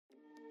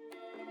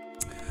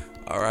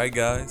All right,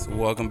 guys.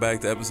 Welcome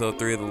back to episode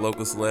 3 of the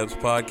Local Celebs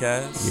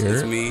podcast.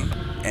 It's me,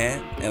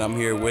 Ant, and I'm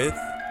here with...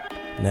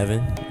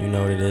 Nevin, you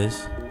know what it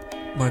is.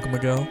 Michael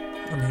Miguel,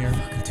 I'm here.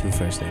 Fucking 2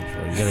 first names,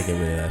 bro. You gotta get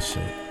rid of that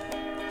shit.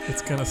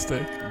 It's gonna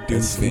stick.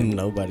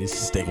 Nobody's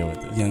sticking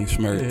with it. Young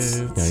Schmertz. It's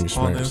Young Schmertz.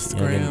 on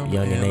Instagram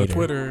Young and on Nader.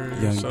 Twitter.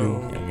 Young so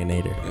dude. Young and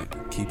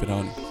Nader. Keep it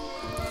on it.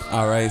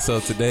 All right, so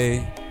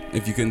today,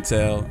 if you couldn't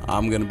tell,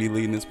 I'm going to be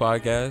leading this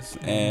podcast,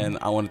 and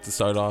I wanted to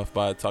start off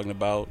by talking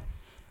about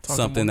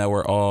something that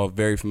we're all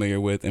very familiar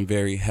with and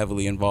very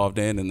heavily involved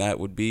in, and that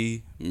would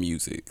be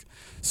music.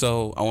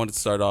 So I wanted to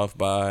start off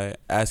by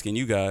asking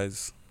you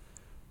guys,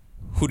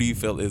 who do you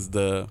feel is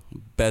the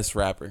best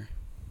rapper?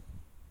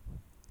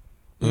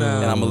 And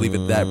I'm going to leave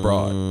it that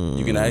broad.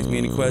 You can ask me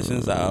any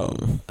questions. I'll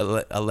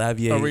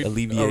alleviate.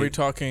 Are we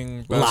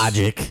talking best?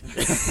 Logic.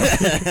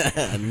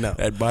 No.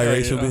 That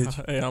biracial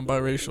bitch. Hey, I'm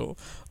biracial.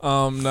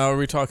 Now are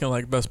we talking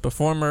like best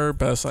performer,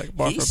 best like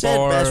bar He for said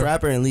bar? best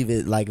rapper and leave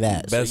it like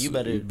that. Best, so you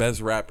better.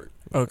 best rapper.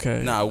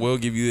 Okay. Nah, I will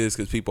give you this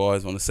because people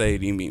always want to say,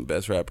 do you mean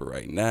best rapper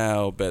right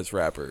now, best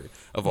rapper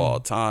of all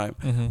time?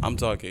 I'm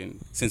talking,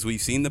 since we've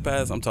seen the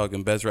past, I'm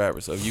talking best rapper.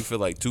 So if you feel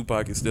like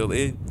Tupac is still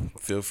it,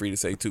 feel free to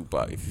say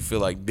Tupac. If you feel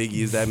like Biggie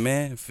is that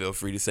man, feel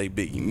free to say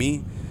Biggie.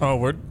 Me?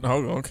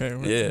 Okay.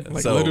 Yeah,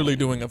 Like so- literally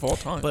doing of all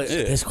time. But Yeah.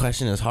 this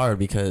question is hard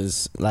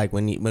because, like,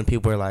 when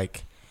people are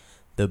like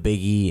the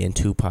Biggie and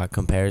Tupac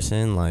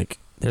comparison, like,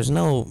 there's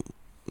no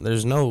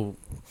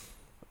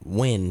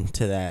win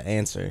to that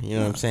answer. You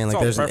know what I'm saying? It's Like,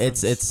 all there's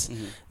preference. it's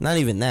not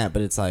even that,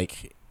 but it's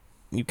like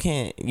you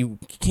can't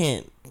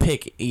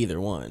pick either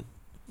one.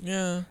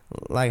 yeah.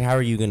 Like, how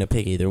are you gonna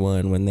pick either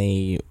one when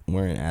they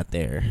weren't at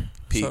their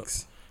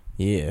Peaks.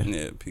 yeah?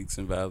 Yeah, peaks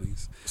and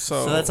valleys.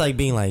 So So that's like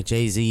being like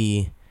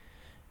Jay-Z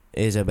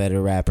is a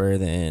better rapper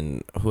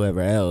than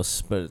whoever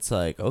else, but it's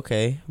like,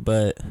 okay,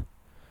 but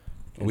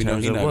in We know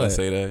terms he's of not going what? to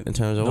say that. In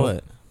terms of Nope.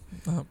 what?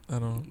 I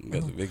don't. You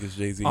got the biggest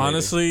Jay-Z.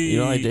 Honestly, You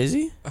don't like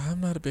Jay-Z?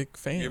 I'm not a big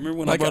fan. You remember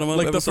when I like, brought him up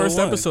like the episode first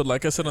 1? episode,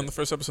 like I said on the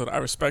first episode, I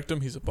respect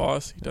him. He's a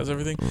boss. He does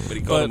everything. But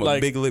he called him like-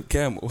 a big lip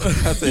camel.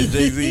 I said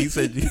Jay-Z.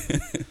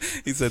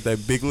 He said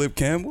that big lip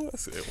camel. I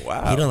said,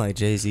 wow. He don't like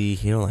Jay-Z.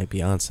 He don't like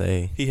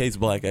Beyonce. He hates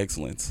black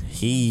excellence.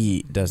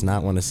 He does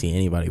not want to see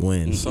anybody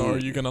win. So are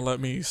you gonna let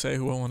me say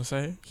who I want to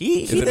say?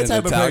 He Is it the an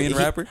type Italian of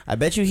person, rapper? I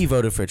bet you he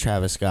voted for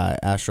Travis Scott,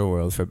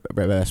 Astroworld for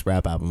best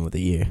rap album of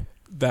the year.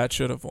 That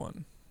should have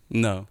won.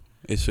 No,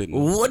 it shouldn't.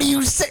 What do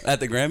you say? At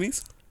the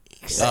Grammys?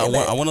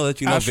 I want to let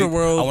you know.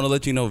 Astroworld- I want to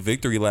let you know.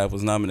 Victory Lap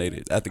was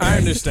nominated at the Grammys. I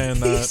understand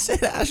He that. said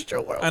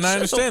Astroworld. And I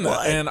understand that,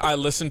 What? and I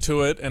listened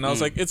to it, and I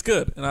was like, "It's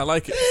good," and I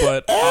like it,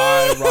 but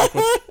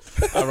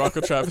I rock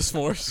with Travis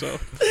more. So,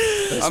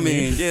 I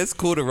mean, yeah, it's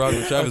cool to rock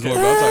with Travis more,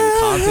 but I'm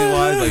talking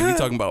content-wise. Like, we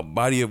talking about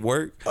body of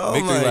work. Oh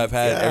Victory my Lap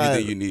had God.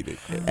 everything you needed,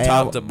 Hey,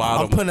 top to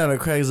bottom. I'm putting out a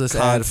Craigslist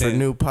ad for content.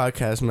 new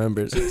podcast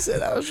members. He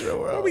said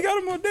Astroworld. we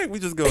got him on deck. We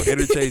just go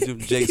interchange him.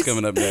 Jake's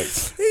coming up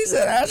next. He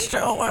said I don't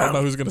know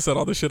Astroworld. who's gonna set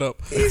all this shit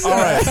up. said All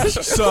right,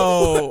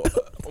 so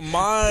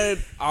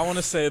I want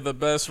to say the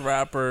best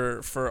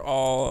rapper for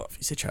all.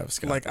 He said Travis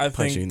Scott. Like, I punch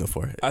think- you in the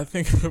forehead. I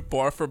think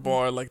bar for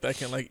bar, like that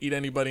can like eat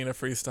anybody in a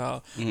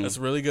freestyle. Mhm. That's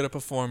really good at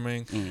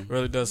performing.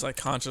 Really does like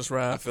conscious I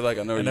rap feel like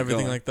I know where and you're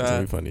everything going. like That's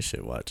really that. funny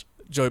shit. Watch.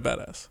 Joey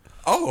Badass.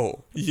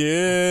 Oh, Yeah.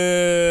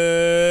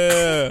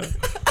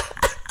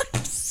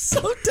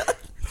 So done.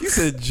 you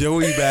said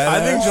Joey Badass.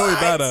 I think Joey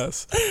What?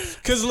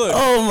 Badass. Cause look,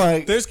 Oh my.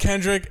 there's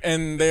Kendrick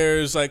and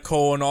there's like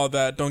Cole and all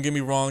that. Don't get me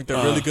wrong,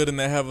 they're really good and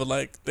they have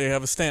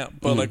a stamp.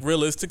 But like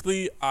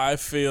realistically, I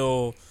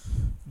feel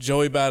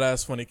Joey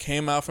Badass when he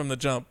came out from the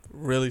jump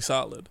really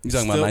solid. You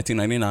talking about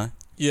 1999?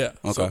 Yeah.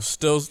 Okay. So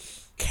still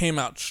came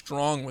out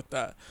strong with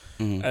that.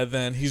 And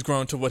then he's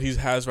grown to what he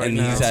has right And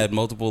now. he's had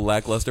multiple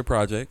lackluster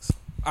projects.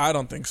 I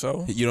don't think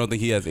so. You don't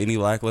think he has any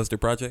lackluster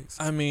projects?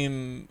 I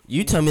mean,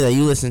 You tell me that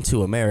you listen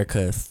to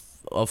America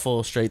a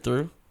full straight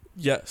through.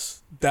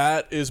 yes,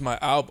 that is my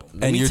album.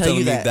 Let And me you're tell telling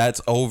you me that- that's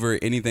over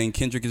anything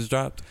Kendrick has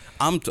dropped?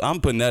 I'm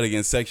putting that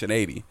against Section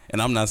 80,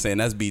 and I'm not saying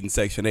that's beating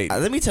Section 80.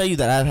 Let me tell you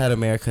that I've had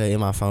America in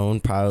my phone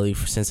probably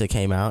since it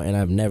came out, and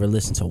I've never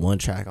listened to one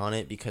track on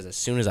it because as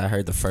soon as I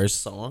heard the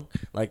first song,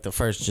 like the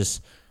first,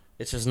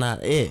 it's just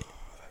not it.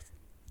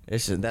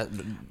 It's just that.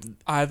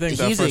 I think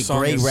that He's a first song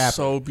great is rapper.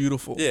 so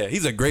beautiful. Yeah,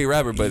 he's a great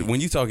rapper, but when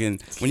you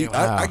talking,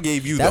 Wow. I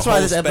gave you That's the why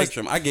whole this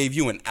spectrum. I gave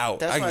you an out.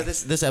 That's why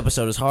this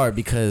episode is hard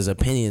because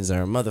opinions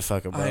are a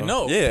motherfucker, bro. I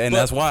know. Yeah, and but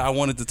that's why I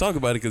wanted to talk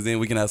about it because then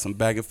we can have some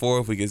back and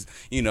forth. We can,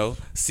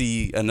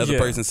 see another Yeah.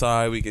 person's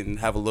side. We can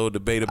have a little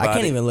debate about I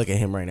can't it. even look at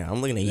him right now.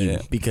 I'm looking at you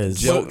Yeah. because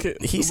Joe- okay,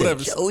 he said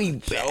whatever. Joey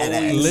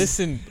Badass.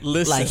 Listen.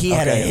 Like he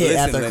had a Okay, hit listen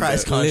after to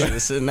Christ that.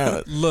 consciousness.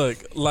 No, Look,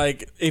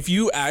 like if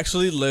you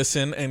actually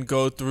listen and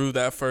go through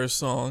that first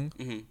song,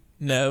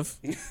 Nev.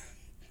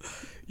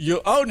 Now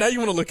you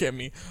want to look at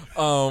me.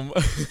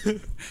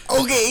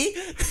 okay.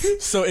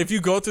 So if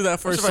you go through that I'm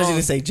first surprised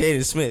you song, didn't say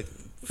Jaden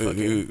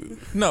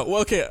Smith. no,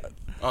 well, okay.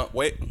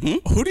 Wait.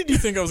 Who did you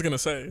think I was gonna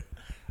say?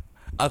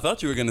 I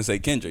thought you were gonna say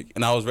Kendrick,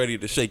 and I was ready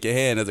to shake your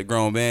hand as a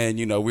grown man.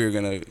 We were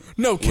gonna.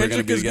 No, we were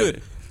gonna Kendrick be is together.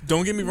 good.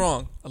 don't get me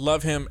wrong. I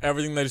love him.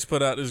 Everything that he's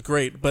put out is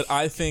great. But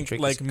I think,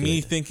 Drake like, is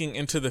me good. thinking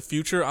into the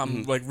future,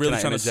 I'm, like, really Can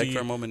I trying to interject see.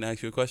 for a moment and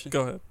ask you a question?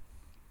 Go ahead.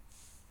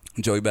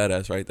 Joey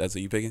Badass, right? That's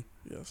who you picking?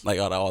 Yes. Like,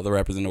 out of all the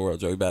rappers in the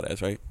world, Joey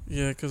Badass, right?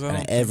 Yeah, because I And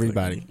don't think,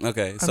 everybody.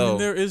 Okay, Like, so I mean,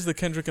 there is the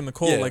Kendrick and the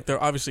Cole. Yeah. Like,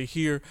 they're obviously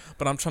here,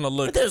 but I'm trying to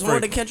look. But there's for, more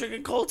than Kendrick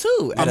and Cole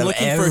too. I'm Out of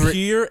looking for every-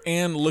 here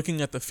and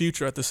looking at the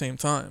future at the same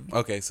time.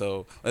 okay,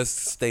 so let's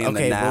stay in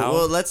Okay, the now.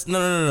 well, let's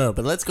no.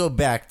 But let's go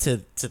back to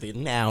the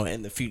now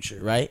and the future,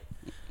 right?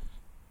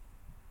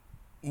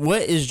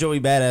 What is Joey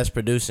Badass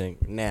producing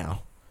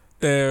now?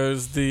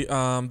 There's the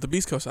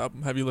Beast Coast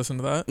album. Have you listened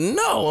to that?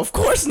 No, of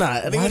course not.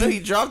 I didn't even know he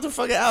dropped a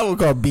fucking album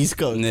called Beast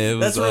Coast. Yeah, it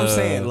That's was, what I'm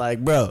saying.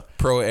 Like, bro,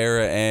 Pro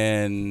Era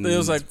and It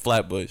was like-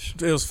 Flatbush.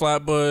 It was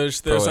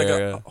Flatbush. There's Pro like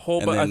Era, a whole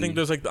and bunch. I then think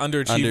there's like the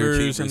Underachievers,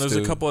 Underachievers and there's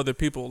too. a couple other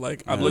people.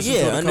 Like I've Yeah. listened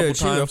to it a couple Underachiever,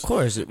 times. of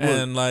course.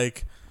 And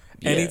like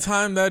Yeah.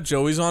 anytime that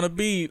Joey's on a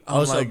beat, I'm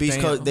Also, like, Beast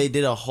damn. Coast, they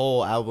did a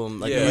whole album,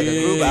 like, Yeah. like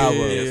a group Yeah, album.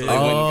 yeah, yeah. So they went and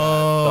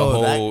got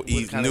the that whole would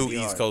East, kinda new be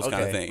East hard. Coast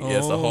kind of Okay. thing. Yeah,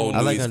 it's the whole Oh. new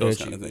I like East Coast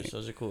kind of Underachievers. thing.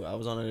 Those are cool. I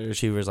was on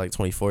Underachievers like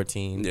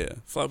 2014. Yeah.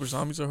 Flatbush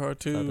Zombies are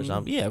hard too.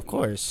 Yeah, of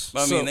course.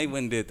 But I So- mean, they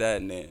went and did that,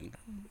 and then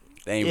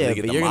they ain't Yeah, really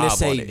get but the you're gonna mob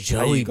say on it.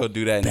 How Joey you go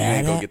do that and you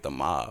ain't go Badass? get the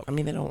mob? I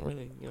mean, they don't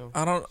really,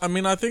 I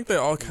mean, I think they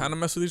all kind of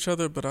mess with each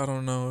other, but I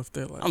don't know if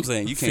they like. I'm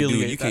saying you can't do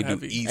affiliate you can't that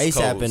do heavy. East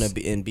ASAP Coast.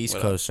 and Beast What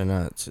up? Coast are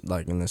not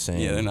like in the same.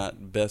 Yeah, they're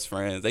not best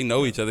friends. They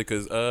know each other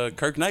because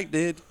Kirk Knight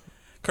did.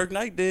 Kirk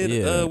Knight did.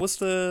 Yeah. What's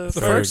the The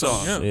Ferg Ferg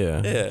song? song,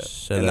 Yeah. Yeah,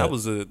 Shut and up.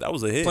 that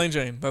was a hit. Plain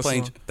Jane. That's Plain.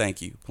 the one.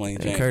 Thank you, Plain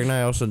And Jane. Kirk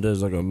Knight also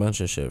does like a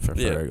bunch of shit for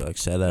Yeah. Ferg, like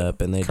Set Up,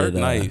 and they Kirk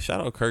did. Knight.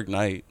 Shout out Kirk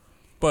Knight.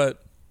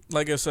 But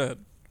like I said,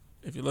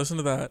 if you listen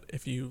to that,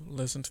 if you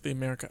listen to the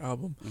America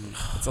album,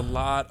 it's a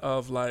lot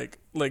of like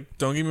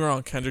don't get me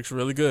wrong, Kendrick's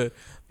really good.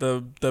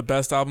 The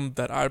best album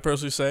that I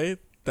personally say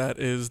that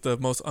is the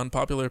most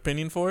unpopular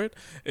opinion for it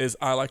is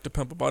I Like to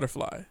Pimp a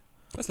Butterfly.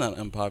 That's not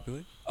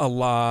unpopular. A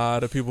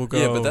lot of people go.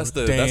 Yeah, but that's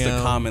the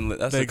Damn. common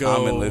They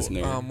common go,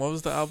 listener. What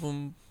was the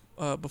album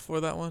before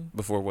that one?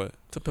 Before what?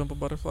 To Pimp a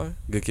Butterfly.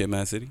 Good Kid,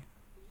 Mad City.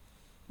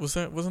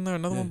 Wasn't there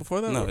another Yeah. one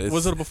before that? No, Or it's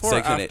was it before or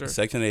Section after?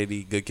 Section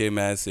 80, Good Kid,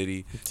 Mad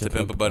City, To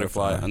Pimp a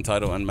Butterfly,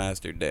 Untitled,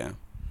 Unmastered. Damn.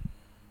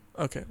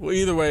 Okay. Well,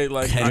 either way,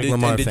 like Kendrick And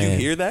Lamar did you fan.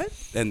 hear that?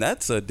 And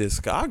that's a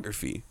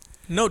discography.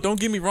 no, don't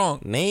get me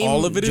wrong. Name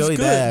all of it is Joey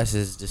good.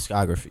 Badass's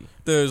discography.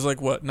 There's like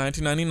what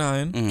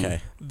 1999. Mhm.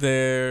 Okay.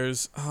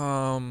 There's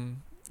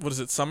what is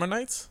it? Summer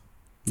Nights.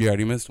 You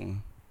already missed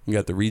one. You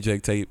got the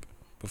reject tape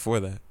before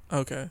that.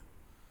 Okay.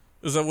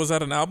 Was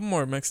that an album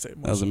or a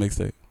mixtape? That was a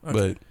mixtape. Okay.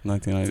 But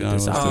 1999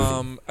 was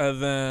Discography. too.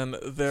 And then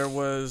there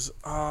was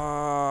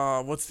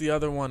what's the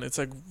other one? It's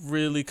like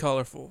really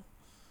colorful.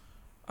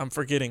 I'm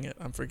forgetting it.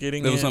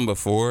 There was something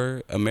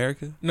before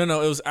America?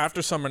 No, it was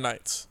after Summer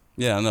Nights.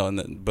 Yeah, I know.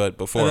 But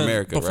before And then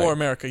America, Before right?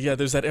 America, yeah.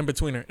 There's that in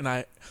betweener,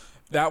 and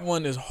that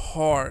one is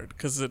hard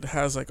because it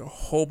has like a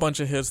whole bunch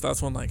of hits.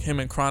 That's when like him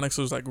and Chronix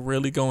was like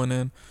really going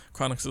in.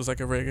 Chronix was like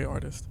a reggae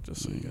artist,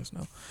 just so you guys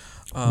know.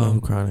 I know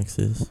who Chronix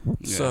is.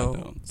 Yeah, So- I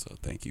don't. So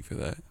thank you for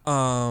that.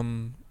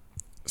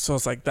 So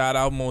it's like that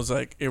album was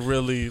like it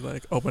really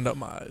like opened up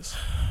my eyes.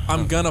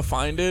 I'm gonna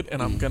find it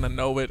and I'm gonna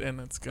know it and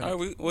it's gonna. All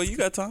right, well, you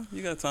got time.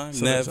 You got time.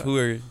 So Nev, there's who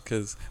are?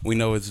 Because we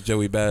know it's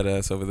Joey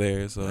Badass over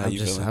there. So how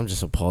you feeling? I'm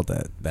just appalled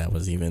that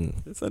was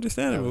even. It's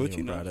understandable. What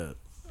you know? brought up.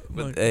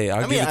 But Like- hey, I'll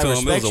I mean, give it I to him. It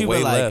respect was a you, way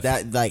but like left.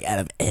 that, like out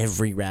of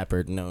every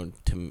rapper known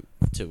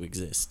to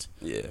exist,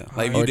 Yeah,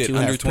 like if Or you did to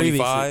under have previously-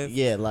 25.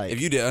 Yeah, like If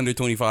you did under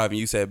 25 and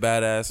you said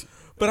badass,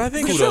 But I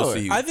think Kudos it's to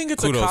you. I think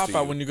it's Kudos a to cop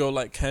out you. when you go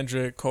like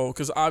Kendrick, Cole,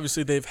 because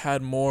obviously they've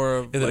had more.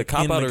 Of, is it a like,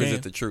 cop in out the or is game.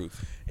 it the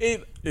truth?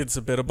 It's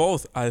a bit of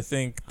both. I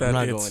think that I'm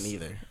not it's. going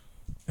either.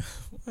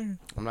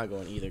 I'm not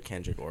going either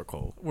Kendrick or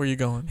Cole. Where you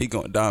going? He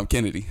going Dom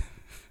Kennedy.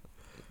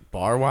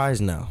 Bar wise,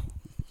 no.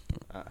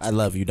 I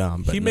love you,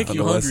 Dom, but He no. make On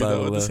you the west hungry side of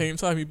though. At the left. same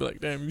time, he'd be like,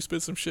 "Damn, you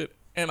spit some shit,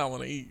 and I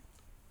want to eat."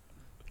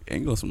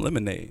 And go some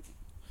lemonade.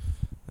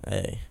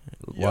 Hey,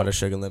 water,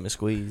 sugar, lemon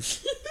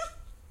squeeze.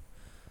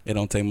 It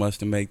don't take much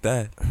to make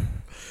that.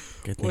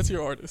 Good thing. What's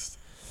your artist?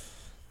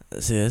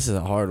 See, this is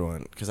a hard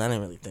one because I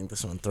didn't really think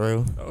this one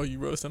through. Oh, you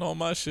roasting all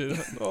my shit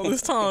all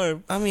this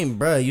time. I mean,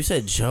 bruh, you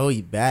said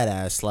Joey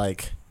Badass.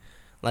 Like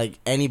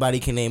anybody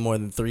can name more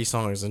than 3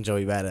 songs on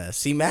Joey Badass.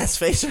 See Matt's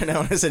face right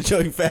now when I said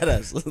Joey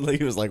Badass. Like,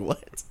 he was like,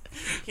 what?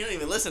 He don't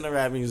even listen to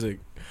rap music.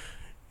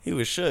 He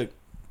was shook.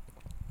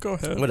 Go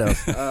ahead. What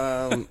else?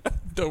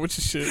 Done with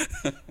your shit.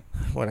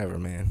 Whatever,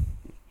 man.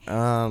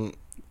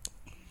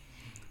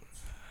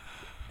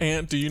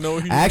 And do you know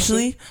who?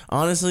 Actually,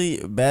 honestly,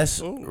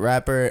 best Oh.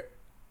 rapper.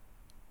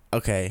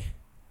 Okay.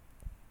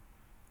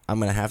 I'm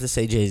gonna have to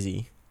say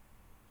Jay-Z.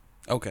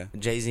 Okay.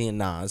 Jay-Z and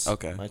Nas.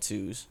 Okay. My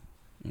twos.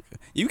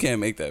 You can't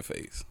make that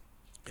face.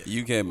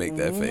 You can't make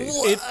that face.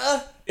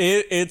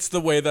 It's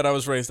the way that I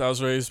was raised. I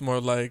was raised more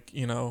like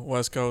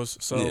West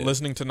Coast. So Yeah.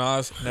 listening to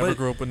Nas, never But-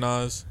 grew up with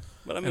Nas.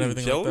 But I and mean,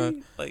 everything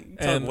Joey, like that. you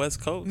talking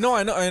West Coast. No,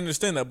 I know, I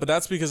understand that, but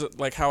that's because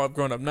like how I've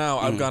grown up now.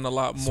 I've gotten a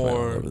lot Swear all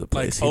more over the like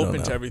place. He don't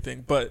open to know.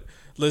 everything. But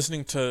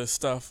listening to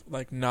stuff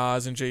like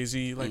Nas and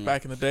Jay-Z, like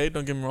back in the day,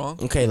 don't get me wrong.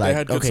 Okay, They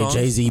had good songs.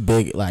 Jay-Z,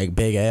 Big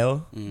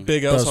L.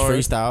 Big L's Those hard.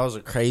 freestyles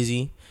are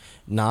crazy.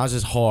 Nas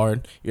is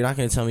hard. You're not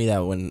gonna tell me that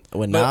when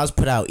But- Nas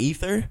put out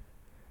Ether,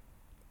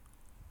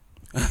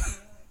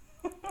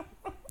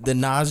 the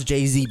Nas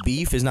Jay-Z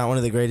beef is not one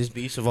of the greatest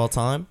beefs of all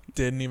time.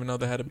 Didn't even know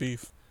they had a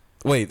beef.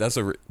 Wait, that's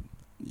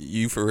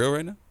you for real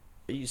right now?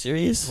 Are you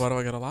serious? Why do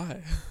I gotta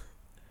lie?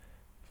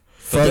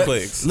 For the Fuck-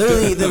 clicks.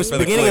 Literally, the For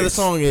beginning of the clicks.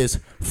 song is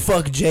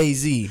 "fuck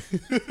Jay-Z."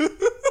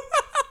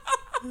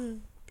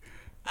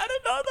 I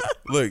didn't know that.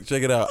 Look,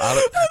 check it out.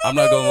 I'm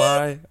not gonna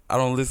lie. I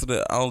don't listen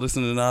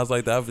to Nas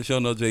like that. I for sure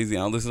know Jay-Z. I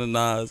don't listen to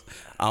Nas.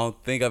 I don't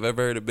think I've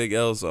ever heard a Big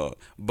L song.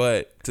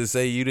 But to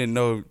say you didn't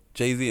know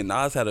Jay-Z and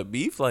Nas had a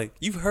beef, like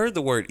you've heard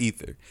the word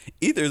ether.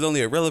 Ether is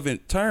only a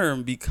relevant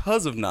term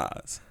because of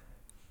Nas.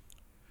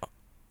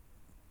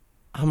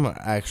 I'm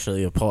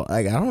actually appalled.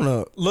 Like, I don't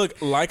know.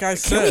 Look, like I Can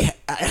said,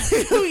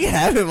 we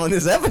have him on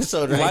this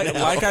episode right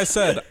now? like I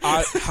said,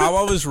 how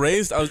I was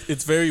raised,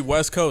 it's very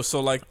West Coast.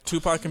 So like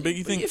Tupac and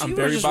Biggie thing, if I'm you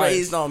very were just biased.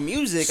 raised on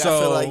music, I So-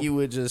 feel like you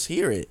would just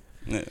hear it.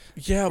 Yeah.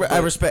 Yeah, I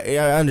respect.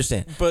 Yeah, I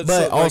understand. But But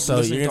so, like, also,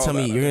 listening you're to gonna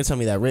all tell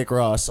me that, that Rick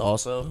Ross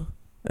also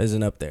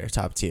isn't up there,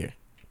 top tier.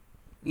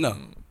 No,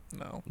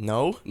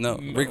 no. No,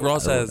 Rick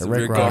Ross has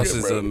Rick Rick Ross.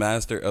 Ross is a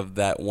master of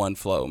that one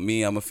flow.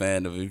 Me, I'm a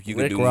fan of if you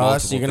can Rick do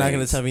Ross. multiple You're not gonna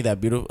things. tell me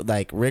that beautiful.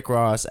 Like Rick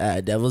Ross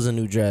at "Devil's a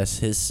New Dress."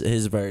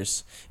 His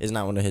verse is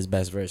not one of his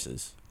best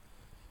verses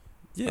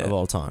Yeah, of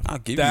all time. I'll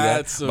give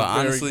That's you a that. But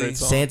very honestly, great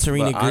song.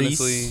 Santorini but Grease.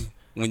 honestly,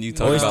 when you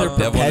talk Oyster about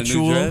Devil in a New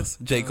Perpetual. Dress,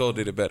 J. Cole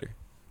did it better.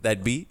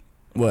 That beat,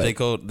 What? J.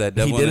 Cole, that He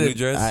Devil in did a New it.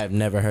 Dress. I've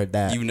never heard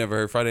that. You've never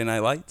heard Friday Night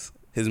Lights?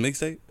 His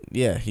mixtape?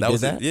 Yeah, he That did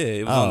was that. it. Yeah,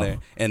 it was Oh. on there.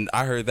 And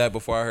I heard that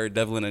before I heard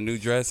Devil in a New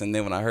Dress. And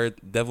then when I heard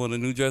Devil in a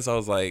New Dress, I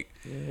was like,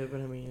 Yeah, but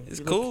I mean,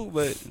 it's cool,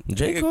 but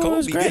J. nigga, Cole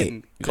is be great.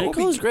 getting- J. Cole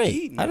Cole is be great.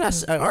 eating. I'm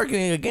not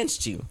arguing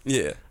against you.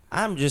 Yeah.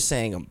 I'm just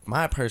saying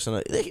my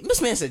personal.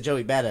 This man said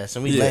Joey Badass,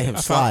 and we Yeah. let him I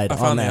slide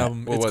found on the that.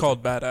 album. What It's was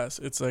called Badass.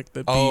 It's like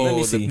the Oh, Let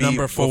me the see. beat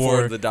Number before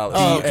 4. the dollar.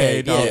 Oh,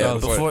 okay. Yeah, Yeah,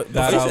 before that they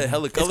album. said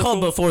hella It's colorful?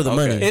 called Before the Okay.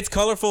 Money. It's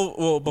colorful.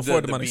 Well,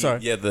 before the money. beat,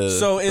 Sorry. Yeah, the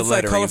So the it's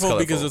like lettering is colorful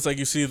because it's like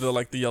you see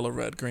the yellow,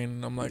 red, green,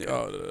 and I'm like, Yeah.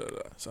 oh. Da, da,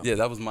 da. So Yeah,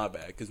 that was my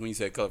bad. Because when you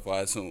said colorful, I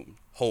assumed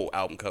whole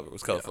album cover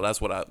was colorful. That's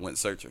what I went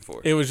searching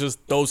for. it was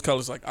just those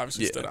colors like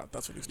obviously Yeah. stood out.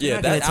 That's what he was Yeah,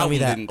 not gonna that tell me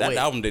album that. didn't. That Wait.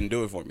 album didn't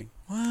do it for me.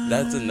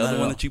 That's another No.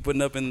 one that you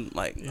putting up in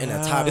like in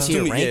a top it's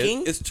tier too many,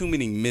 ranking. it's too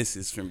many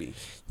misses for me.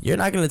 You're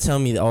not gonna tell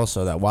me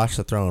also that Watch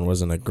the Throne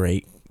wasn't a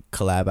great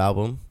collab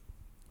album.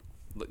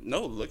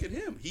 Look at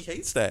him. He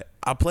hates that.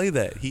 I play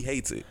that. He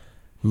hates it.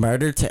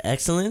 Murder to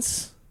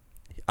Excellence.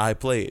 I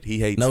play it. He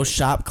hates No it.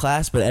 shop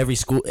class, but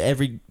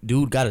every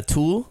dude got a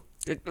tool.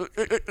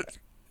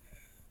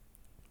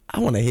 I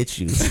want to hit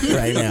you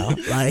right now.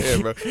 Like, Yeah,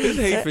 bro. His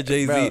hate for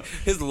Jay Bro, Z,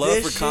 his love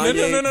this for shit-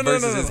 Kanye No.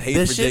 versus his hate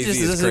This for shit Jay Z just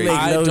is doesn't crazy. make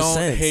I no don't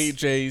sense. hate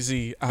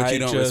Jay-Z. But you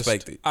don't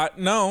respect it.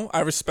 I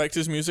respect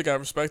his music. I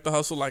respect the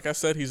hustle. Like I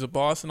said, he's a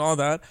boss and all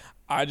that.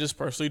 I just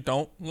personally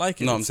don't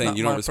like it. No, I'm It's saying not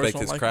you don't my respect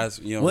personal his liking. craft.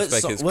 You don't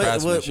respect his what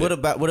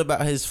craftsmanship. what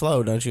about his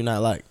flow? Don't you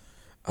not like,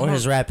 or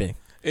his rapping?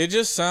 It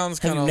just sounds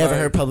Have kind you of never like,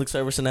 heard Public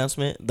Service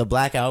Announcement, the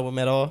Black Album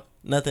at all?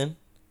 Nothing.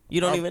 You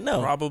don't even know.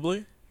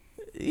 Probably.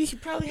 He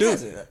probably Dude,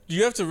 hasn't.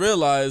 you have to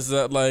realize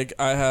that like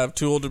I have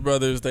 2 older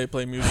brothers. They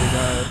play music. I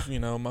have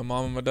my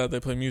mom and my dad. They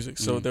play music.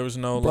 So there was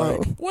no Bro.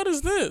 like, what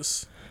is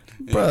this,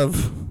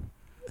 Bruv.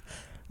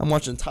 I'm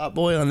watching Top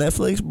Boy on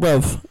Netflix,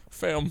 bruv.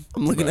 fam?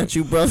 I'm looking at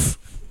you, bruv.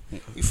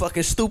 You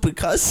fucking stupid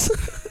cuss.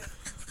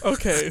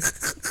 Okay,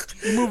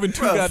 you're moving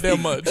too Bruv.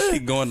 goddamn much. He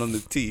going on the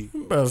T.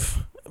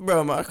 Bruv.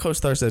 Bro, my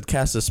co-star said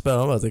cast a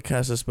spell. I'm about to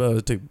cast a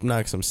spell to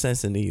knock some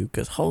sense into you,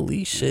 because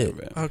holy shit.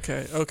 Yeah, man.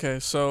 Okay.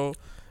 So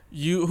who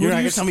You're do not you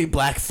gonna tell me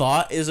Black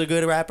Thought is a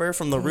good rapper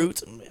from the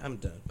Roots? I'm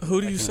done. who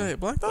do you say?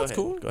 Black Thought's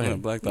cool. Go Yeah,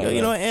 ahead. Black Yo, Thought.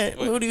 you know what? Ant,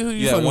 Wait. who you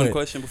You had fucking one with?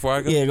 question before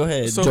I go? Yeah, go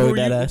ahead. So Joey who are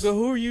you? Badass.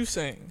 Who are you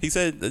saying? He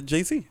said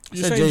Jay-Z.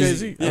 You're said saying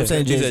Jay-Z. Jay-Z. I'm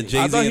saying He Jay-Z. said Jay-Z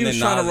I thought he and was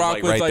then trying to Nas rock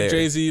like with right like there.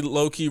 Jay-Z,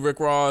 low-key, Rick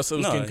Ross. I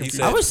was No, getting he confused.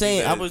 said- I was saying,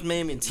 he I said was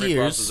naming Rick tiers.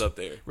 Ross is up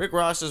there. Rick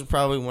Ross is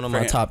probably one of my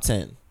For him. top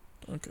 10.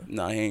 Okay.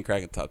 Nah, he ain't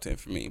cracking top 10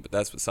 for me, but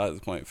that's besides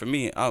the point. For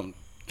me, I'm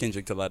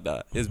Kendrick till I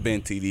die. It's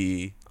been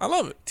TDE, I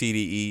love it.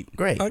 TDE,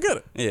 Great. I get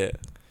it. yeah.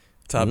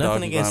 Top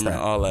Nothing Dog against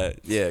Environment, that. all that.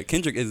 Yeah,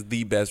 Kendrick is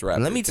the best rapper.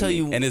 Let me to tell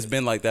you, and it's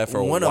been like that for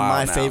a while One of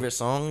my now. favorite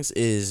songs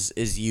is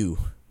You.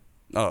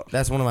 Oh,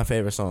 That's one of my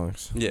favorite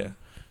songs. yeah.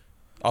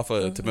 Off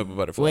of To Pimp a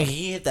Butterfly. When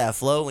he hit that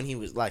flow, when he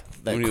was like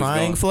that When he was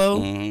crying going- flow,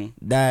 Mhm.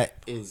 that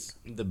is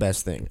the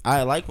best thing.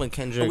 I like when I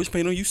Kendrick. wish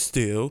pain on you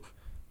still.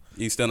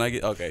 You still not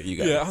get okay. You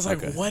got it. Yeah, I was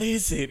like, Okay. what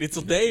is it? It's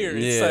there.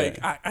 It's Yeah.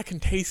 like I can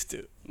taste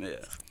it. Yeah.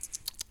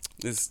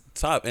 It's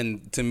top.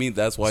 And to me,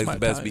 that's why It's he's my the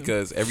best time.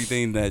 because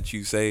everything that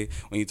you say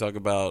when you talk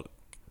about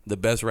the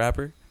best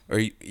rapper or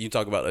you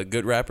talk about a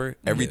good rapper,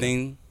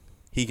 everything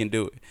he can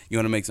do it. You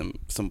want to make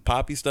some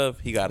poppy stuff,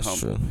 he got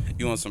That's Humble. true.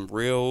 You want some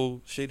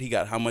real shit, he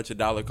got How Much a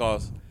Dollar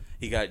Costs.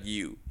 He got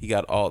you. He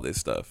got all this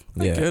stuff.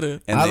 I get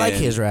it. And I like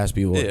then- his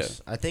raspy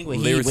voice. I think when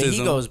he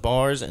Lyricism. goes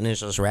bars and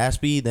it's just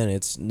raspy, then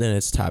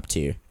it's top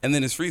tier. And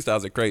then his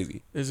freestyles are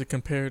crazy. Is it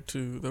compared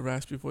to the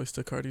raspy voice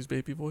to Cardi's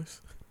baby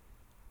voice?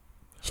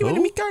 She Who?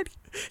 wanted me Cardi.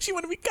 She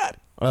wanted me Cardi.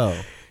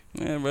 Oh,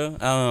 Yeah, bro.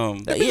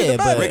 yeah,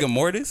 but Rigor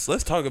Mortis.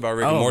 Let's talk about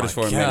Rigor Oh Mortis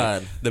my for a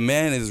God. minute. The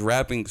man is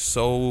rapping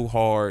so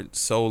hard,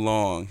 so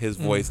long. His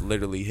voice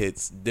literally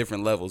hits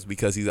different levels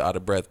because he's out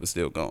of breath but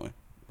still going.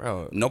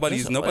 bro,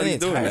 Nobody's the doing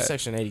entire that.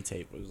 Section 80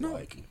 tape was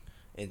like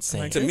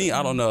insane. Like To me,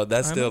 I don't know.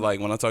 That's I still know. like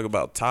when I talk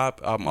about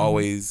top, I'm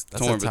always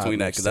That's torn a top between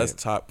that because that's mixtape.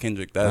 top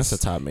Kendrick. That's a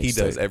top He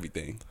does mixtape.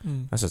 everything.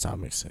 That's a top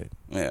mixtape.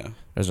 Yeah.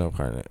 There's no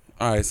part in it.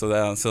 All right.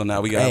 So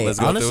now we got. Hey, Let's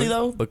go honestly through it.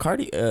 though, but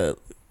Cardi,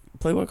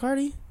 Playboy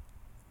Cardi,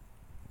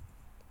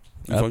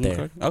 You up fucking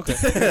there. with Cardi?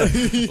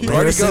 Okay.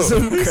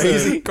 Lyricism Cardi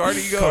crazy. go.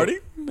 Cardi go. Cardi?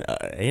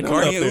 He don't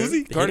Cardi know. and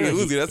Uzi. Cardi and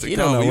Uzi. That's a He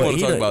don't combo. know You what want to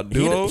he talk don't- about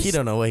duos? He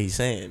don't know what he's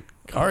saying.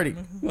 Cardi, You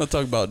want to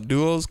talk about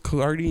duos?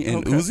 Cardi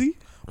and Okay. Uzi.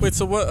 Wait,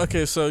 so what?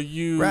 Okay, so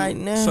you Right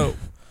now. So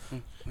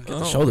get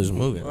the shoulders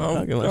moving. Oh,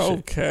 Talking about shit.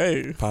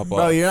 okay. Pop Bro,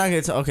 off. you're not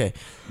gonna. Okay,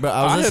 bro.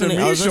 I was I had a listening.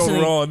 I me was show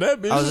listening. raw on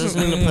that bitch. I was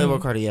listening to Playboy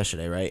Cardi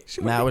yesterday, right?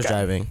 She Matt would've was got-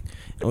 driving,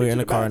 and we were in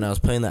the car, and I was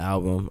playing the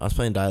album. I was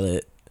playing Dial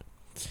It,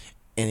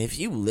 and if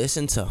you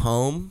listen to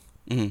Home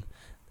Mhm.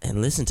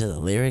 and listen to the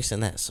lyrics in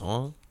that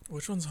song,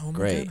 Which one's home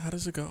Great. again? How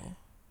does it go?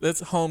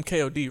 That's home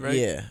KOD, right?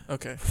 yeah,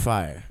 Okay.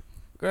 fire.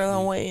 Girl,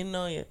 I'm waiting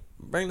on you.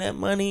 Bring that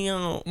money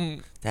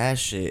on. That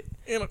shit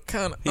In a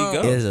kind of. He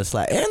go. is a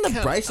slap. And the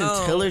Kinda- Bryson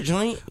oh. Tiller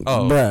joint,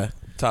 Oh. bruh.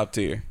 Top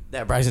tier.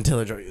 That Bryson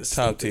Tiller joint is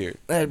Top stupid. tier.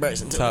 That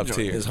Bryson Tiller Top joint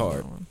tier. is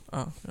hard.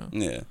 Oh,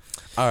 yeah. Yeah.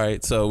 All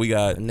right. So we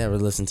got I never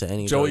listened to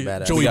any Joey,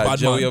 Badass. Joey We got Badman.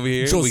 Joey over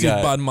here. We Josie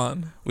got-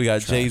 Badman.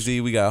 Jay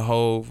Z. We got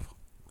Hove.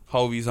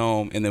 Hovey's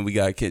home, and then we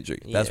got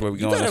Kendrick. That's Yeah. where we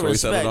You going. gotta That's where we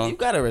settled respect- on. You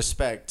gotta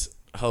respect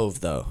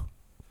Hove though.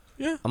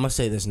 Yeah. I'm gonna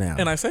say this now.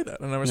 And I say that,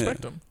 and I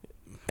respect him.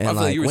 And I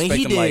feel like you when respect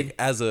he him did, like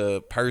as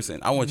a person.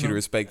 I want you to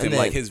respect him And then-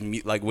 like his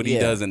like what he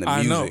Yeah. does in the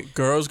I know. music.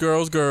 Girls,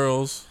 girls,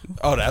 girls.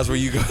 Oh, that's where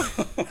you go.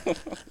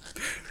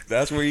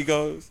 That's where he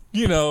goes.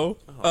 You know.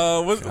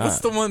 Oh, What's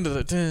the one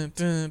that dun,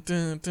 dun,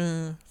 dun,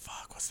 dun.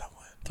 Fuck, what's that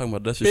one? Talking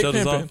about dust your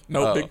Big shutters Pimpin'. off.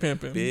 No, Oh, Big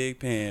Pimpin'. Big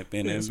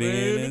Pimpin' Yes, and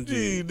man, being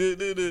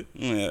G,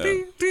 yeah.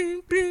 Ding,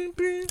 ding, ding,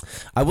 ding.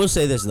 I will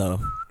say this though,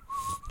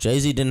 Jay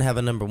Z didn't have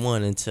a number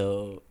one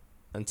until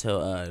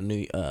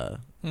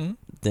Hmm?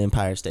 the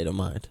Empire State of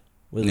Mind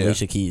with Yeah.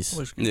 Alicia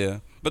Keys. Yeah,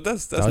 but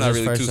that's That was not his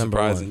really first too number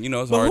surprising. one. You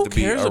know, it's But hard who to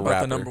be cares a about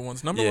rapper. the number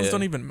ones? Number ones Yeah.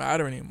 don't even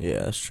matter anymore. Yeah,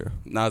 that's true.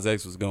 Nas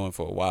X was going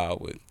for a while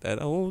with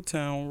that Old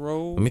Town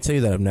Road. Let me tell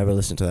you that I've never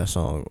listened to that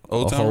song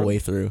Old the Town whole Road? way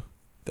through.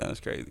 That's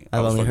crazy. I've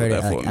I was only fucking heard it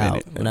with that like for a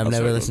minute. out, and I I've was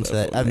never fucking listened with to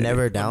that. for a I've minute.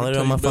 never Let me downloaded it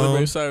tell on my you, Billy Ray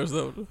phone Cyrus,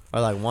 though.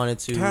 or like wanted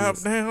to. Top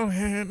down,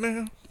 hand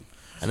down.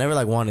 I never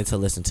like wanted to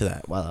listen to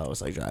that while I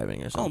was like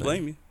driving or I something. don't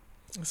blame you.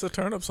 It's a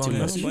turn up I song.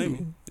 That's don't blame you.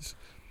 you.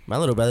 My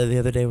little brother the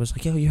other day was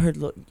like, "Yo, you heard?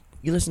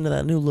 You listened to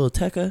that new Lil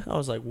Tecca?" I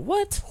was like,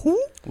 "What?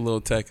 Who?"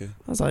 Lil Tecca.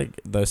 I was like,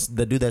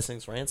 "The dude that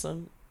sings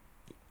Ransom."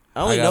 I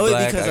I only got know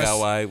black, it because I got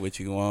white. What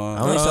you I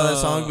want? only saw that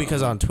song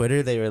because on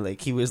Twitter they were like,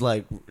 he was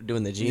like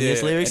doing the Genius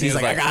Yeah, lyrics. and he He's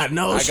was like, "I got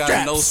no I straps."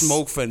 got no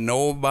smoke for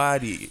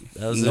nobody.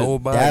 That was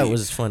Nobody. That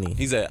was funny.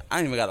 He said, I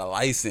ain't even got a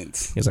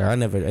license. He's like,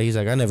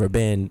 I never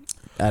been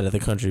out of the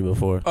country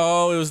before.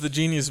 Oh, it was the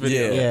Genius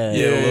video. Yeah,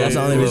 yeah. that's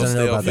the only reason I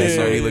know about that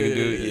song. song. He looking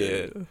good.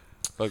 Yeah.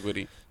 Fuck with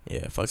him.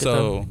 Yeah, fuck it. So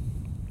Though.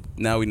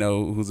 now we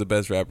know who's the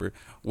best rapper.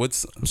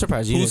 What's I'm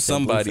surprised you who's didn't say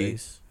somebody-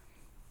 Blueface.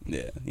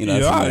 yeah, you know, Yeah,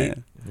 that's I- a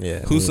man. Yeah,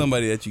 Who's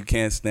somebody that you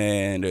can't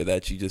stand or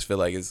that you just feel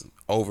like is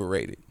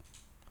overrated?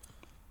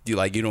 You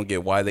don't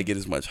get why they get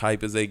as much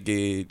hype as they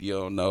get. You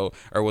don't know,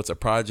 or what's a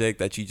project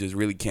that you just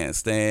really can't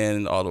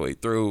stand all the way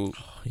through.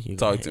 You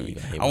Talk gonna to hate- me. you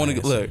gonna hate I want my to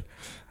answer. look.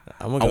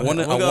 I I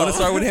want to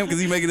start with him because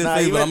he's making his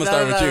face, but I'm gonna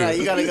start with you.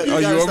 You gotta go. Oh,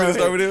 you want me to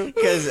start with him?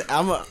 Because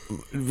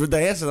the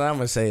answer that I'm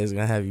gonna say is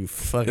gonna have you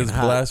fucking It's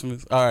hot.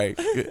 blasphemous. All right,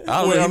 I don't Wait,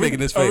 know. are He's we- making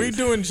this Are we face.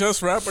 doing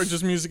just rap or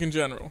just music in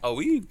general? Oh,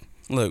 we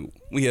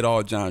hit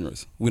all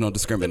genres. We don't The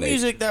discriminate.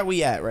 music that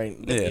we at right.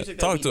 The Yeah, music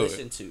talk that to we it.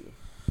 listen to.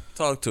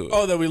 Talk to it.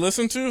 Oh, that we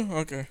listen to?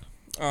 Okay.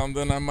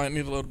 Then I might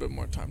need a little bit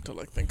more time to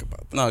think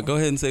about that. No, go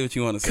ahead and say what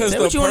you want to say. 'Cause Say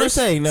the what you want to pers-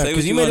 say. No, say what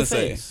because you you made wanna a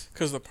say. face.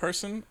 Because the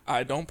person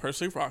I don't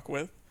personally rock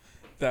with,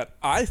 that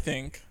I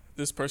think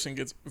this person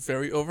gets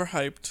very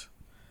overhyped,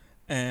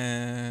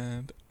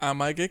 and I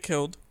might get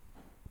killed.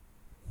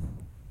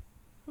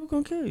 Who's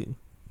gonna kill you?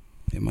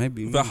 It might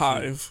be The me.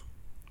 Hive.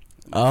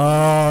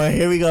 Oh,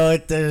 here we go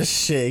with this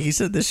shit. He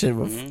said this shit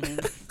before.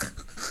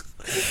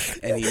 Mhm.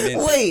 And he meant it.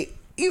 Wait,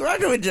 you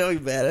rocking with Joey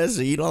Badass,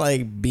 so you don't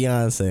like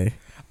Beyonce?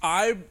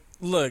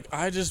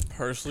 I just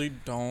personally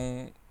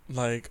don't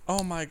like.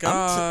 Oh my I'm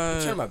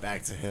god! turn my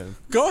back to him.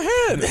 Go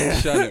ahead.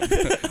 Shut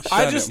him.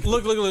 I Shut just him.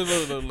 look.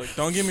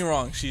 Don't get me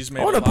wrong. She's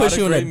made. I want a to lot put of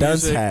you in a great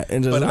dunce music, hat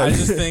and just. But I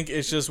just think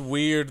it's just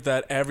weird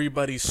that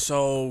everybody's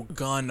so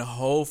gun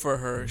ho for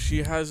her.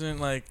 She hasn't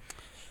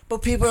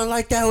But people are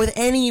like that with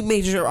any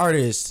major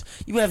artist.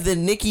 You have the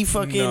Nicki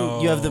fucking.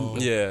 No. You have the.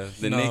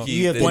 Nicki.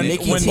 You have the when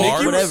Nicki Nicki Minaj,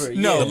 was, whatever.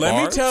 No, Yeah. let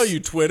me bars? tell you,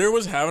 Twitter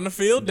was having a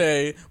field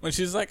day when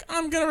she's like,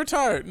 "I'm gonna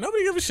retire."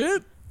 Nobody give a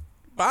shit.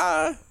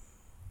 Bye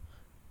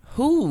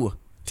Who?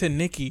 to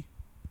Nicki.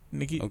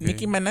 Okay.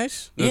 Nicki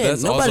Minaj. Yeah,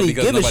 that's also nobody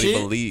because give a nobody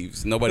shit.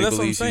 believes. Nobody That's what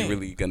I'm believes she's saying.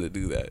 really gonna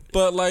do that.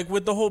 But like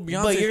with the whole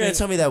Beyonce But you're gonna thing,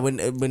 tell me that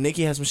when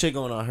Nicki has some shit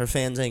going on, her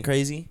fans ain't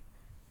crazy?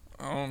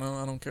 I don't know.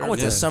 I don't care. I went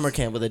Yeah. to summer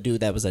camp with a dude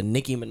that was a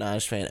Nicki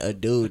Minaj fan. A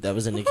dude that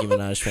was a Nicki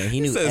Minaj fan. He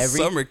knew Says every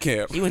summer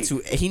camp.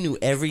 He knew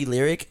every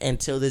lyric, and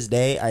till this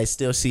day, I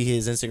still see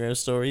his Instagram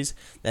stories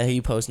that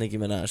he posts Nicki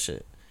Minaj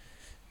shit.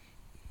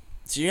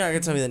 So you're not gonna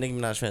tell me that Nicki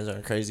Minaj fans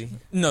aren't crazy?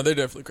 No, they're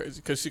definitely crazy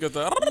because she got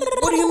the.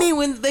 What do you mean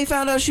when they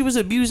found out she was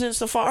abusing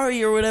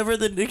Safari or whatever?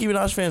 The Nicki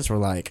Minaj fans were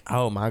like,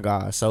 "Oh my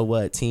god, so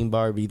what?" Team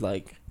Barbie,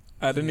 like,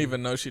 I didn't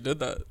even know she did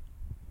that.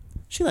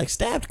 she like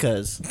stabbed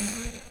cuz.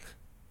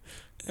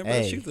 Yeah,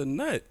 Hey. bro, she's a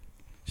nut.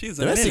 She's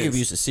a Domestic menace.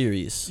 abuse is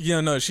serious. Yeah,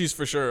 no, she's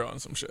for sure on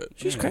some shit.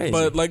 She's Yeah. crazy.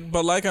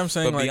 But like I'm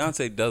saying, But like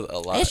Beyonce does a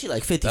lot. And she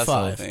like That's the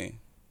whole 55. thing.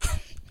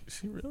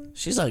 she really.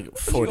 She's like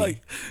She 40.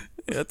 like,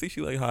 yeah, I think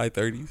she like high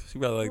 30s. She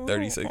probably like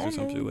 36 or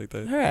some shit like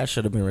that. Her ass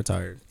should have been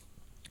retired.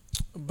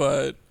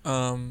 But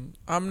I'm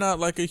not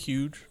like a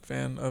huge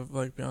fan of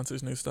like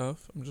Beyonce's new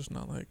stuff. I'm just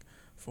not like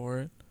for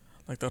it.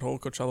 Like that whole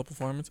Coachella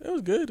performance, it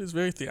was good. It's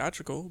very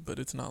theatrical, but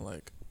it's not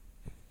like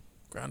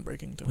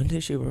groundbreaking to When me.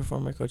 did she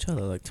perform at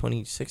Coachella? Like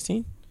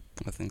 2016?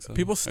 I think so.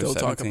 People Or still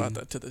talk 17. about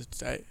that to this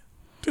day.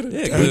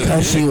 Yeah,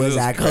 Because she it was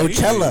at crazy.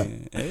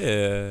 Coachella.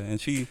 Yeah, and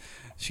she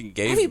Have you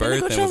gave been to birth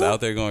and was Coachella? out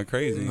there going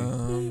crazy.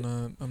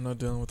 No, I'm not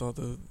dealing with all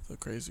the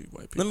crazy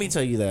white people. Let me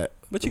tell you that.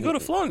 But you go to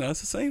Florida, it's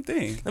the same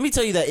thing. Let me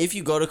tell you that if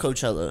you go to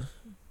Coachella,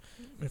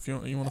 If you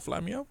want to fly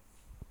me out,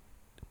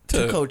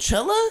 to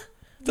Coachella,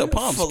 to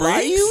Palm fly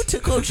Springs. you to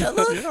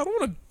Coachella, yeah, I don't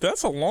want to.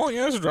 That's a long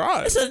ass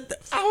drive. it's an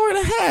hour and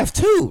a half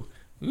too,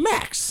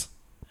 max.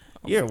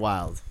 You're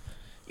wild.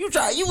 You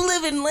drive. You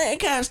live in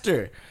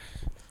Lancaster.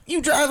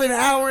 You drive an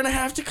hour and a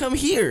half to come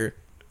here.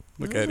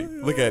 Look at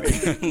him. Look at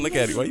him. Look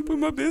at him. Why you put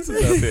my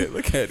business out there?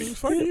 Look at him.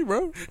 Fuck you,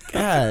 bro.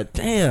 God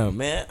damn,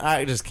 man.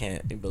 I just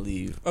can't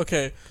believe.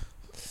 Okay,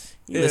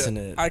 You listen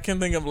to it. I can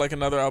think of like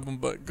another album,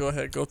 but go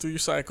ahead, go through your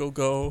cycle.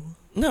 Go.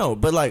 No,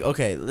 but like,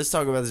 okay, let's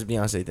talk about this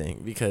Beyonce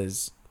thing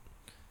because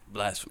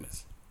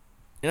Blasphemous.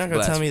 you're not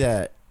gonna tell me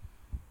that,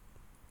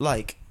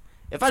 like,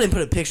 if I didn't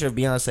put a picture of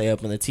Beyonce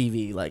up on the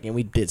TV, like, and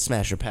we did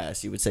Smash or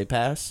Pass, you would say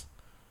pass?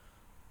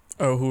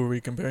 Oh, who are we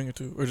comparing it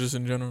to, or just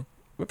in general?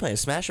 We're playing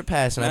Smash or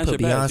Pass, and I Smash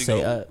put your pass, you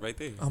Beyonce go up. right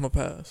there. I'm a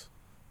pass.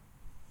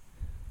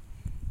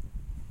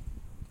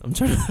 I'm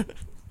trying to.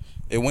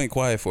 It went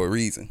quiet for a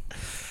reason.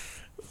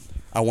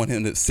 I want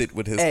him to sit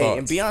with his Hey, thoughts.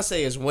 and Beyonce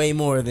is way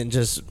more than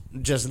just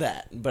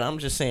that. But I'm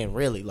just saying,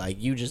 really, like,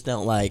 you just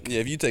don't like. Yeah,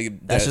 if you take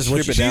it, That's just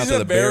what strip you- it down She's to a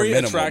the bare very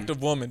minimum.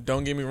 attractive woman.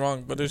 Don't get me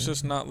wrong, but it's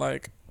just not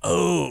like,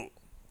 oh.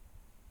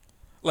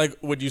 Like,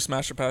 would you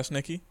smash or pass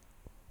Nicki?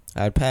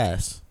 I'd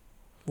pass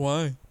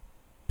Why?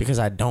 because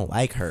I don't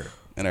like her.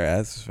 And her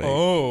ass is fake.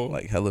 Oh.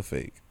 Like hella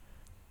fake.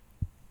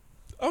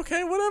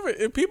 Okay, whatever.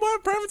 If people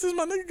have preferences,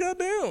 my nigga,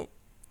 goddamn.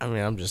 I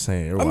mean, I'm just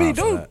saying. I mean,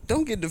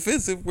 don't get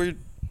defensive. We're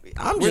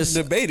just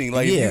debating.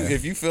 Like, yeah.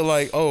 if you feel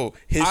like, oh,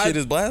 his shit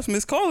is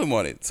blasphemous, call him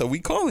on it. So we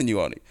calling you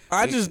on it.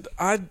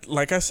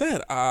 Like I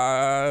said,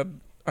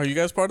 are you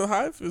guys part of the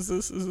Hive? Is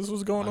this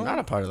what's going I'm on? not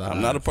a part of that.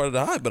 I'm not a part of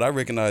the hype, but I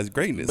recognize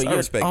greatness. But I you're-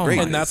 respect oh my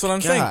greatness. And that's what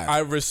I'm saying. God. I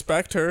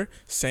respect her.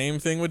 Same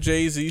thing with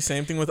Jay-Z.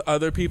 Same thing with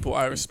other people.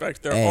 I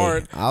respect their Hey,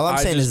 art. all I'm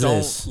I saying just is don't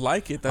this.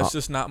 like it. That's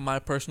just not my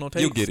personal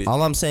taste. You'll get it.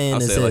 All I'm saying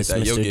I'll is say it like this,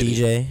 that. You'll Mr. get it.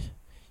 DJ.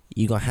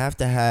 You gonna have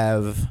to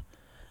have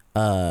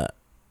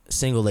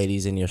single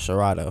ladies in your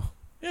Serato.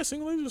 Yeah,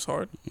 Single Ladies is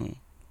hard. Mm.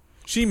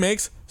 She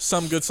makes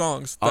some good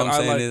songs that All I'm I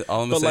saying like. is-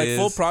 all I'm but gonna like say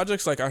full is-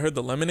 projects, like I heard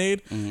the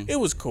Lemonade, it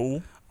was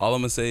cool. All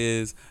I'm gonna say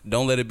is,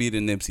 don't let it be the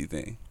Nipsey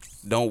thing.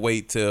 Don't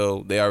wait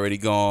till they already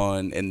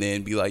gone and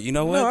then be like, you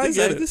know what? No, I this,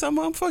 get it. this I'm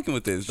fucking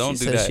with this. Don't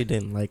she do said that. she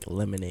didn't like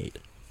Lemonade.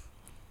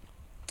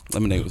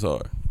 Lemonade was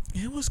hard.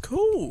 It was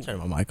cool.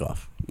 Turn my mic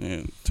off.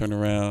 Yeah, turn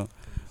around.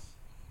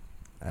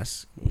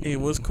 That's It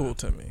was cool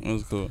to me. It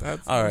was cool.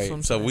 That's All what right,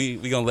 I'm so saying.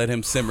 we gonna let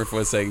him simmer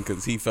for a second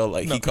because he felt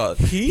like No, he caught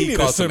he he need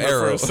caught to some simmer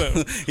for a arrows.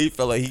 second. He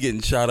felt like he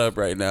getting shot up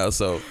right now.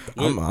 So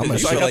I'm a you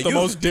shoot. I feel got like the you-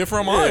 most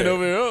different mind Yeah.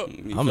 over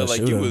here. You I'm felt a like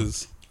you shooter.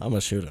 was I'm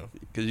a shooter.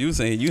 because you was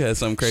saying you had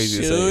something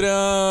crazy to Shoot say.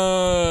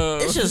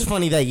 up. It's just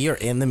funny that you're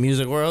in the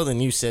music world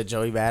and you said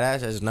Joey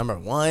Badass as number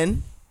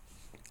one.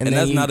 And then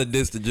that's you- not a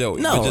diss to Joey.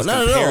 No, but just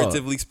not at all.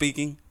 comparatively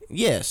speaking,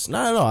 Yes,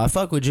 not at all. I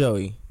fuck with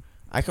Joey.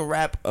 I can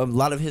rap a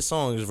lot of his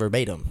songs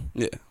verbatim.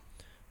 yeah.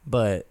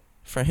 But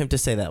for him to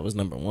say that was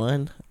number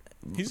one,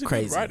 He's a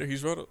crazy. good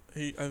writer.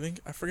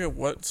 I forget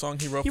what song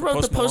he wrote He for wrote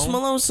Post the Post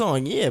Malone. Malone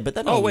song, yeah, but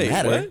that don't wait,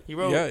 matter. what? He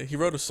wrote Yeah, he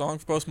wrote a song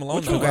for Post Malone.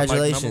 Which that went, like,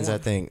 Congratulations, number I one.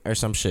 think, or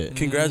some shit.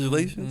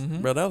 Congratulations,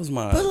 Mhm. bro. That was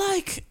my But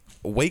like,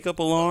 wake up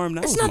alarm.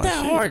 That it's was not my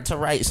that shit. hard to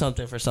write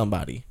something for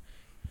somebody.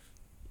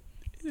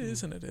 It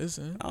is and it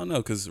isn't. I don't know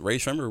because Ray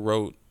Shremmer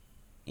wrote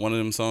one of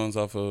them songs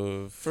off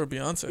of For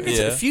Beyonce.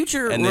 Yeah.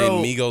 Future and then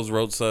wrote, Migos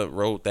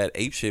wrote that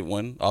Ape Shit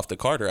one off the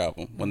Carter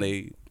album when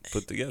they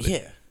put together.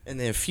 yeah, and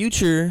then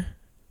Future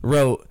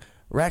wrote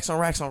Racks on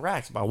Racks on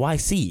Racks by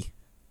YC.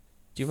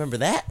 Do you remember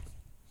that?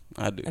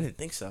 I do. I didn't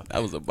think so.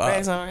 That was a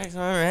Racks bop. on Racks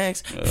on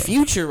Racks.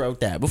 Future wrote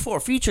that before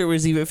Future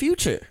was even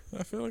Future.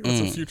 I feel like that's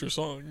a Future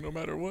song, no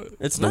matter what.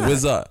 It's The not.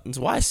 Wizard. It's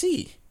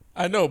YC.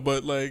 I know,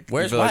 but like,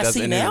 Where's feel like that's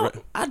YC in now?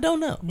 his- I don't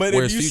know. but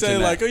Where's if you Future say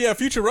now? like, oh yeah,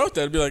 Future wrote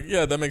that, I'd be like,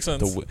 yeah, that makes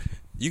sense.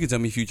 You can tell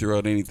me Future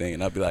wrote anything,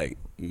 and I'd be like,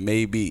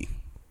 maybe.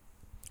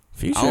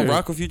 Future. I don't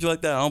rock with Future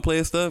like that. I don't play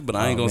his stuff, but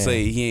I ain't Oh, gonna man.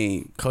 say he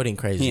ain't. Coding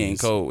Crazy. He ain't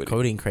cold with it.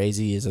 Coding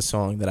Crazy is a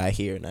song that I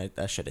hear and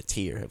I shed a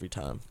tear every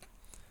time.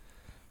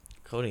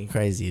 Coding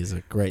Crazy is a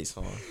great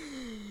song.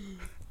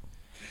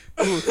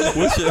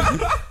 What's your?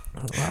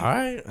 All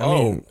right.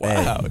 Oh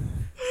wow!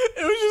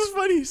 It was just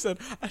funny. He said,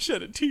 I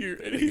shed a tear,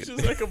 and he's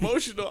just like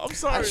emotional. I'm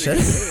sorry. shed-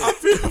 I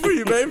feel for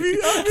you, baby.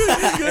 I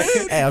feel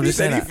good. Hey, I'm He just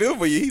said saying. he feel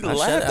for you. He I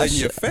laughed should- in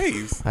your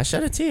face. I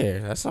shed a tear.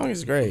 That song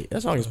is great.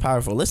 That song is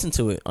powerful. Listen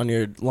to it on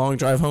your long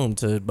drive home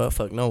to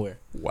Buttfuck Nowhere.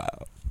 Wow.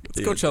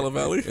 Let's Coachella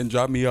Valley. And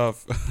drop me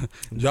off.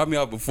 Drop me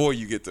off before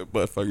you get to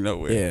Buttfuck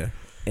Nowhere. Yeah.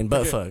 And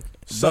Buttfuck.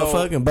 So-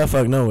 Buttfuck and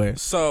Buttfuck Nowhere.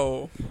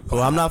 So, Who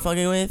I'm not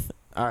fucking with?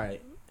 All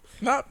right.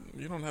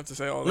 you don't have to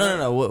say all that.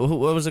 No.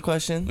 What was the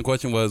question? The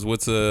question was,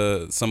 what's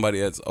somebody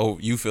that's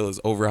you feel is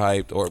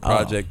overhyped or a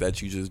project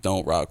that you just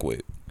don't rock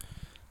with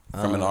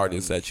from an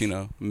artist that you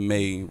know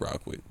may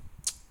rock with?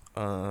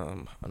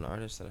 An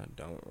artist that I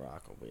don't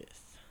rock with.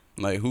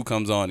 Like who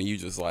comes on and you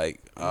just like,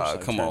 I'm just,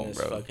 like, come turn on, this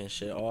bro. Fucking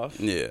shit off.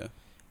 Yeah,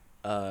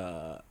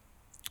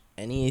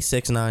 Any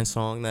 6ix9ine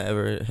song that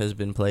ever has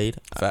been played.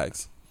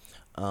 facts.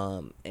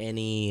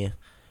 Any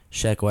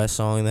Sheck West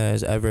song that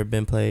has ever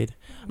been played.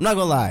 I'm not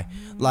gonna lie.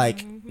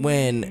 Like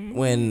when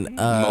Mo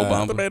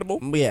Bamba. Debatable.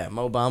 yeah,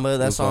 Mo Bamba,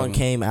 that Mo song Bamba.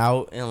 came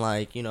out and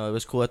like, you know, it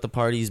was cool at the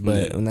parties,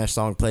 but Yeah. when that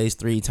song plays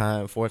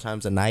 4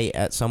 times a night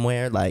at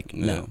somewhere, like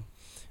Yeah. no.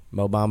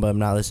 Mo Bamba, I'm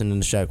not listening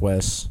to Sheck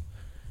West.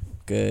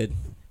 Good.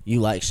 You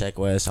like Sheck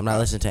West. I'm not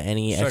listening to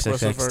any Shaq West and XXX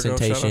Virgo. Shout out Shaq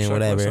Temptation, West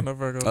whatever. and the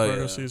Virgo, Oh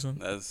Virgo yeah, season.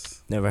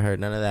 that's Never heard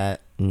none of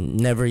that.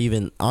 Never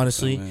even,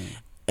 honestly. oh, man.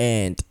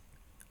 And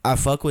I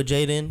fuck with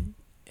Jaden,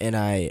 and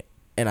I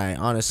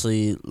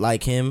honestly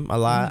like him a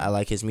lot. I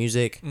like his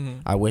music. Mm-hmm.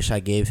 I wish I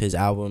gave his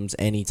albums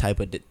any type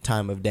of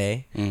time of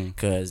day Mm.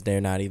 because they're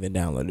not even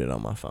downloaded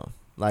on my phone.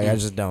 Like I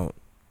just don't.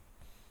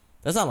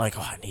 That's not like,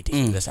 oh, I need to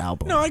hear this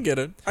album. No, I get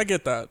it. I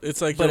get that. It's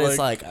like, but you're it's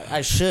like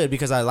I should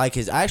because I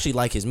actually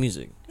like his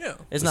music. yeah.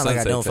 It's The not like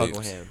I Sunset don't fuck Tapes.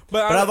 with him.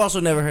 But But I've also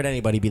never heard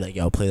anybody be like,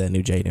 yo, play that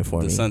new Jaden for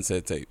The me.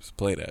 Sunset Tapes.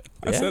 Play that.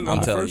 I said it Yeah, on I'm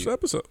the telling first you.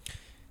 episode.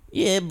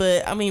 Yeah,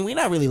 but I mean, we're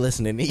not really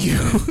listening to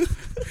you.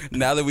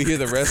 Now that we hear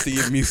the rest of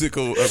your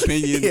musical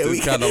opinions, Yeah, we-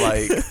 it's kind of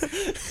like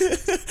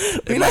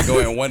it might go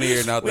in one ear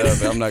and out the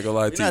other. I'm not gonna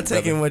lie to We're you. not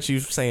taking brother. what you're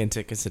saying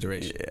into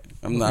consideration. Yeah,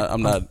 I'm not.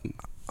 I'm not.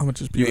 I'm gonna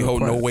just be You ain't real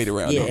holding no quiet. weight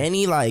around. Yeah, them.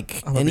 any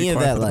like I'ma be any of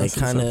quiet that for the like rest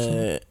of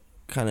this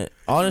kind of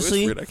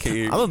honestly, Whispered, I can't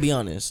hear I'm you. gonna be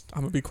honest.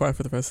 I'm gonna be quiet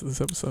for the rest of this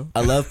episode.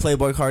 I love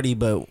Playboy Cardi,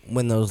 but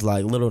when those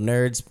like little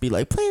nerds be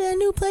like, "Play that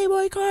new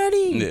Playboy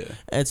Cardi," Yeah,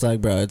 it's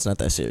like, bro, it's not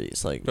that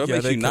serious. Like, bro, it Yeah,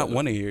 makes they you not could.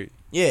 want to hear it.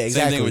 yeah,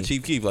 exactly. Same thing with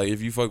Chief Keef. Like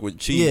if you fuck with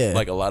Chief, Yeah.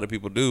 like a lot of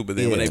people do, but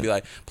then when Yeah. they be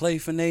like, "Play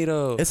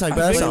Finado," It's like, I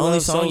bro, that's think the I only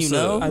love song you Sosa.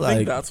 know. I like,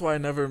 think that's why I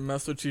never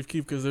messed with Chief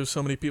Keef because there's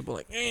so many people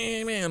like,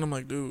 man. I'm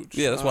like, dude.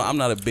 yeah, that's why I'm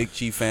not a big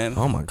Chief fan.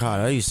 oh my god,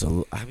 I used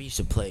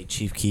to play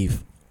Chief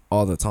Keef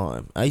all the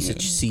time. I used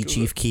to see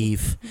Chief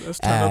Keef. That's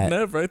turn up at-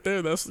 Nev right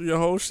there. That's your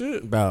whole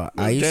shit. Bro,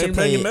 I That's used to gang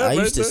play. banging that I right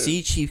used to there.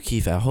 see Chief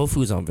Keef at Whole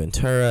Foods on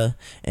Ventura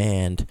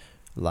and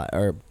like,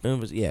 or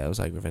it was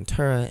like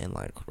Ventura and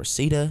like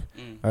Reseda,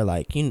 or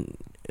like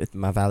if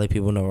my Valley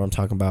people know what I'm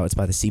talking about. It's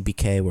by the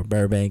CBK where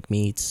Burbank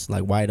meets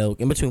like White Oak.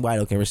 In between White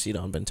Oak and Reseda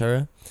on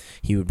Ventura,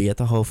 he would be at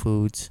the Whole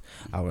Foods.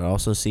 I would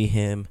also see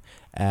him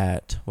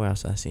at where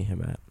else did I see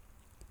him at?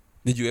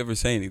 Did you ever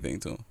say anything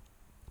to him?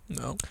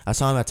 No. I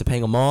saw him at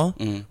Topanga Mall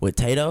Mm. with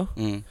Tato,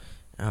 Mm.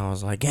 and I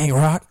was like, "Gang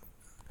Rock,"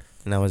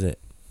 and that was it.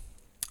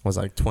 It was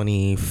like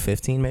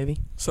 2015 maybe.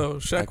 So I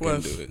Shaq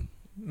couldn't West, do it.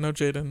 no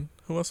Jaden.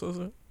 Who else was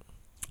it?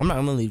 I'm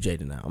gonna leave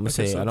Jaden out. I'm gonna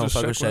Okay, say so I don't just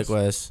fuck with Sheck Sheck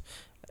West,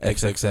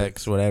 XXX,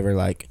 XXX. whatever.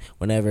 Like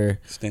whenever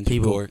Stingy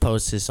people Court.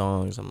 post his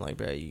songs, I'm like,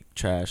 bro, you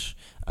trash.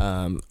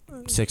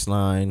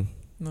 6ix9ine.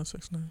 No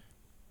 6ix9ine.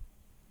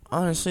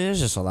 Honestly, there's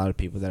just a lot of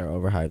people that are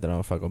overhyped that I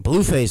don't fuck with.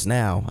 Blueface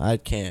now, I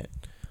can't.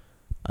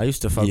 I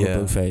used to fuck Yeah.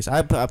 with Blueface.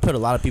 I put a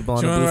lot of people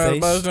on the Rock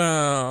bust Blueface.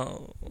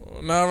 down.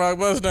 Now rock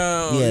bust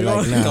down. Yeah, You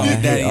like, know- nah. Call I me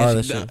hate daddy all and,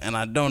 that she- shit. and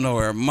I don't know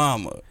her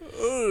mama.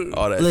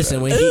 All that. Listen,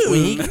 crap.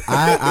 when he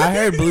I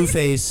heard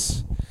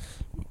Blueface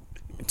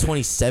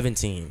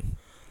 2017,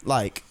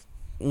 like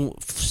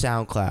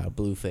SoundCloud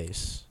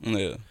Blueface,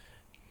 Yeah.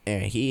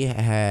 and he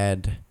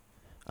had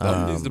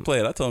I used to play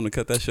it. I told him to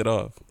cut that shit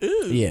off.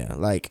 Ew. yeah,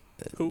 like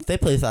Who? they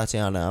play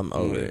Tatiana, I'm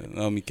over Yeah. it.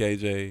 Naomi,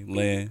 KJ,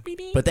 Lan.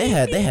 But they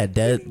had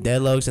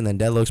Deadlocks and then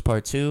Deadlocks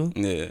Part 2,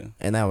 Yeah.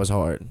 and that was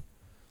hard.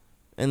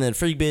 And then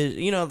Freak Bitch,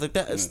 you know, like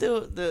that Yeah.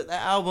 still the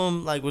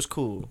album like was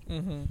cool.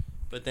 Mm-hmm.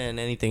 But then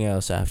anything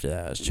else after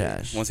that was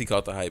trash. Once he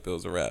caught the hype, it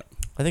was a wrap.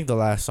 I think the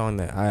last song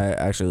that I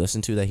actually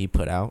listened to that he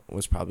put out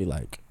was probably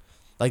like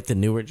the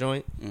newer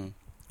joint.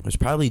 Was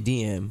probably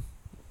DM.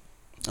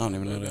 I don't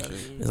even know that.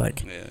 It's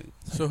like, Yeah.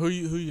 So who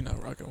you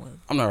not rocking with?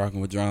 I'm not rocking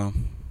with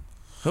Drum.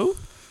 who?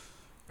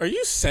 Are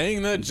you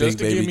saying that just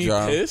to Big get Baby me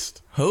Drum.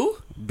 pissed? Who?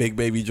 Big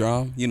Baby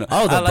Drum. You know.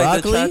 Oh, the I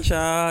like broccoli? the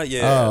cha-cha.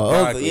 Yeah. Oh,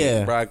 broccoli.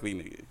 yeah. Broccoli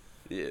nigga.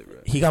 Yeah, bro.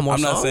 He got more I'm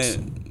songs? not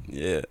saying.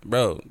 Yeah,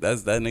 bro.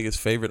 That's that nigga's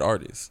favorite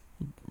artist.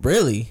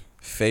 Really?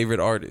 Favorite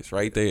artist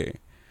right there.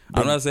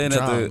 I'm not saying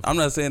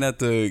that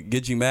to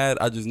get you mad.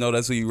 I just know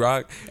that's who you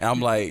rock, and I'm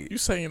like, You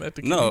saying that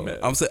to get me no. mad?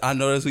 I'm saying I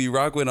know that's who you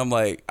rock with. And I'm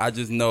like, I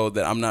just know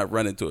that I'm not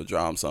running to a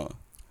Drum song.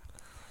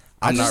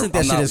 I'm just not, think that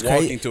I'm shit not is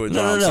walking crazy. to a No,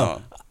 Drum no.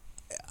 song.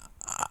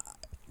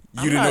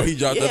 You didn't know he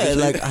dropped yeah, that shit?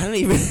 like I don't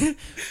even.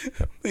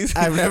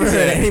 I've never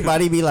heard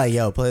anybody be like,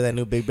 "Yo, play that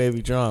new Big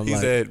Baby Drum." He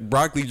like, said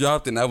broccoli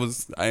dropped, and I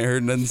ain't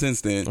heard nothing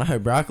since then. I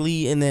heard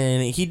broccoli, and then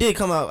he did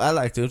come out. I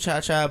liked it,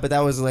 Cha Cha, but that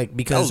was like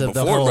because That was of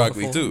the before whole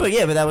broccoli too. But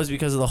yeah, but that was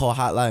because of the whole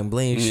Hotline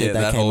Bling shit Yeah, that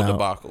that whole came out.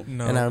 debacle.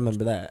 No. And I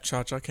remember that.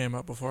 Cha Cha came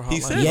out before Hotline.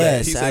 He said that.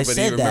 Yes, He said, I but he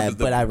said remembers that,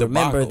 the but I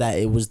remember debacle. that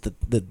it was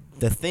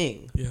the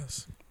thing.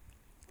 Yes.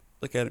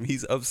 Look at him,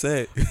 he's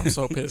upset. I'm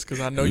so pissed because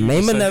I know you. Name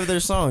just said- another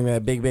song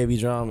that Big Baby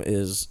Drum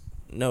is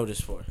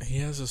noticed for. He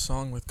has a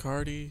song with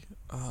Cardi.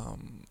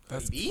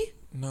 That's B?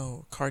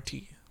 no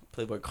Carti.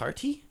 Playboy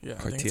Carti? Yeah, I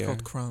think it's Cartier.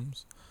 called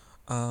Crumbs.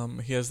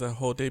 He has that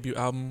whole debut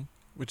album,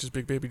 which is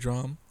Big Baby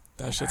Drum.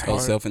 That shit's Called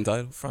hard,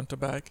 self-entitled. front to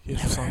back. He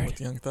has a Never song heard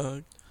with Young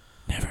Thug.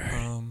 Never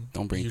heard.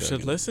 Don't bring You Thug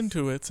should in listen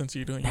to it since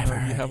you don't. You Never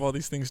know, you heard have all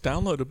these things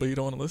downloaded, but you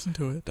don't want to listen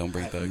to it. Don't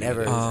bring Thug.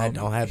 Never. In. I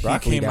don't have He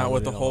broccoli came out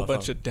with a downloaded whole on my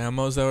bunch phone. of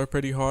demos that were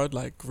pretty hard,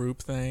 like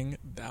Group Thing.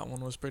 That one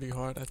was pretty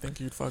hard. I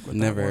think you'd fuck with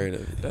Never that heard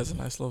one. of it. There's a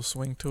nice little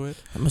swing to it.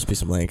 That must be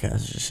some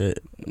Lancaster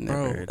shit. Never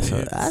Bro, heard of So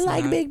it. It's I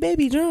like not- Big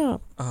Baby Drum.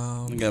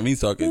 He got me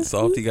talking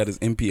soft. He got his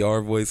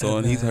NPR voice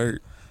on. He's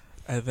hurt.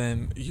 And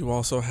then you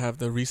also have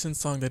the recent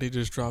song that he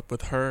just dropped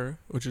with her,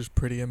 which is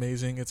pretty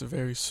amazing. It's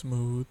very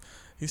smooth.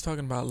 He's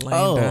talking about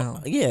laying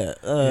down. Yeah.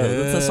 What's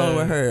the song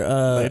with her?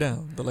 Lay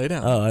down. The lay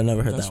down. Oh, I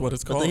never heard That's that. what one.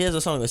 it's But called. he has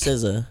a song with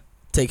SZA,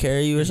 "Take Care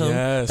of You" or something.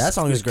 Yes. That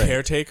song is With great.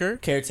 Caretaker.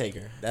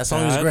 Caretaker. That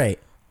song is That- great.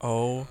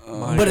 Oh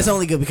my. But it's God.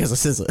 only good because of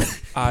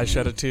SZA. I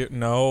shed a tear.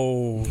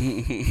 No.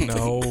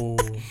 No.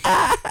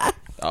 I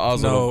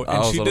also No, I and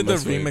also she don't did the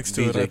mess with remix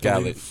to it, I DJ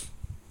Khaled. believe.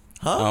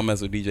 I Huh? don't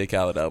mess with DJ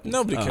Khaled albums.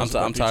 Nobody cares.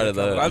 I'm about tired DJ of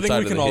the. Khaled. I I'm think tired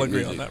we of can the all hit agree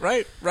music. on that,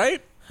 right?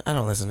 Right? I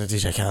don't listen to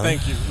DJ Khaled.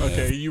 Thank you.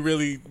 Okay, you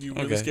really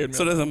Okay, scared me.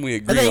 so off. that's something we I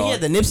agree think on. yeah,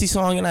 the Nipsey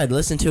song, and I'd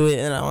listen to it,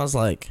 and I was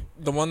like,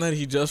 The one that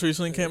he just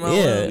recently came out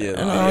yeah, with.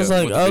 and I was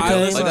like, What's I the- okay,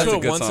 listened that's to a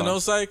it good once and I song.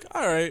 was like,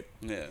 all right.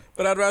 Yeah.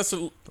 But I'd rather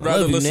you,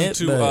 listen Nip,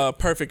 to but-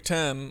 Perfect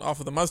 10 off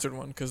of the Mustard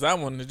one because that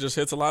one it just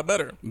hits a lot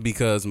better.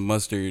 Because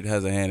Mustard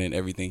has a hand in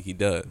everything he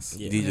does.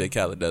 Yeah. DJ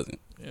Khaled doesn't.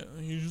 Yeah,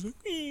 he's just like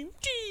DJ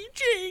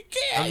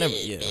I've never,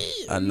 yeah.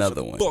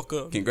 Another one. Fuck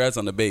up. Congrats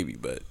on the baby,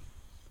 but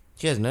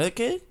She has another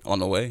kid? on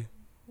the way,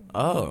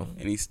 Oh,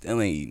 and he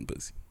still ain't eating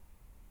pussy.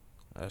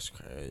 that's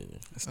crazy.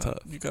 It's tough.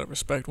 You gotta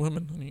respect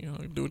women and you know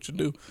do what you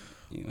do.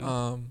 You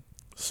know?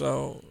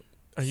 So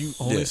are you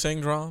only Yeah.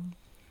 saying drum?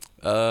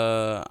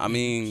 I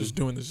mean, Just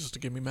doing this just to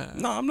get me mad.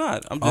 no, I'm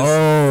not. I'm just.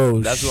 Oh,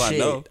 that's who I shit.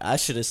 know. I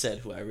should have said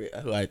who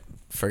I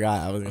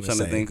forgot. I was I'm gonna trying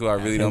say. to think who I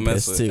really I've don't been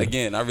mess pissed with. too.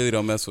 Again, I really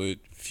don't mess with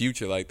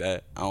Future like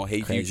that. I don't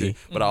hate Crazy. Future,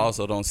 but I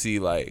also don't see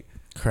like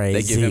Crazy.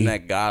 they give him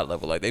that god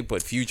level. Like they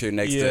put Future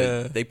next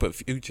Yeah.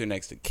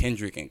 to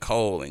Kendrick and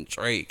Cole and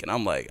Drake, and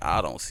I'm like,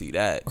 I don't see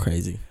that.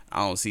 Crazy. I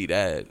don't see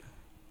that.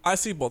 I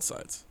see both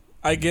sides.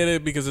 I get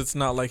it because it's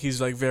not like he's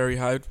like very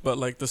hyped, but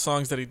like the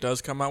songs that he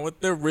does come out with,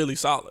 they're really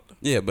solid.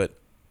 Yeah, but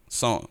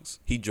songs.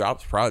 He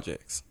drops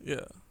projects.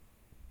 Yeah.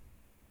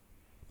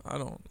 I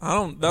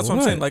don't. That's what I'm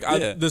What? saying. Like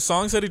Yeah. the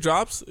songs that he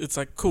drops, it's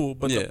like cool,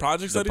 but yeah, the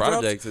projects that he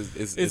projects drops,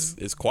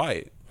 is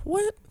quiet.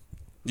 What?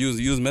 You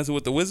was messing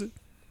with the Wizard.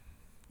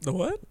 the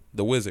what?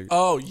 The Wizard.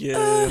 Oh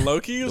yeah,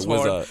 Loki is the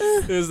hard.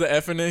 Wizard. There's the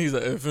F in it. He's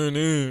like F in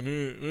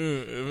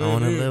I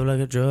wanna live like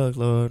a drug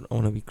lord. I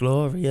wanna be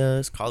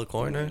glorious. Call the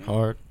coroner.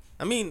 Hard.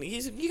 I mean,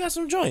 you got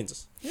some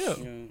joints. Yeah,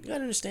 You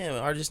gotta understand,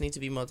 artists need to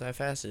be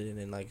multifaceted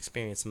and like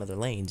experience some other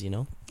lanes. You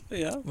know.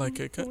 Yeah. like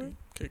Kid Cudi.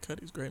 Kid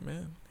Cudi's great,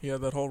 man. He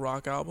had that whole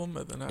rock album,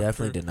 and then Definitely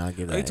after, did not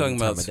give that. Are you talking any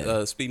time about of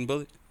day. Speeding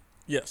Bullet?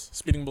 Yes,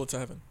 Speeding Bullet to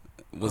Heaven.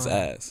 Was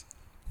ass.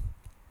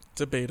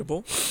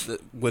 Debatable.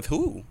 With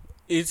who?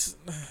 It's.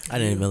 I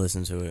didn't even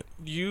listen to it.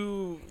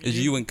 Is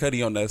you and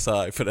Cuddy on that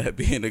side for that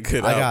being a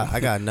good album? I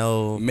got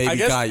no. Maybe I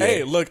guess. Kanye.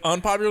 Hey, look,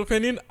 unpopular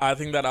opinion. I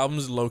think that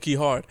album's low key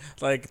hard.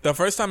 Like the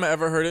first time I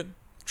ever heard it,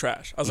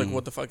 trash. I was like,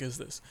 what the fuck is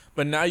this?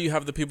 But now you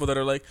have the people that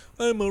are like,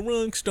 I'm a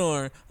rock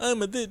star.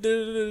 I'm a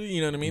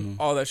you know what I mean?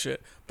 All that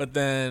shit. But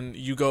then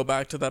you go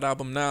back to that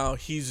album now.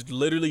 He's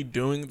literally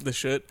doing the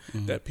shit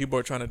that people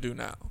are trying to do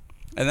now.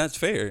 And that's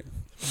fair.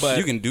 But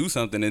You can do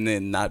something and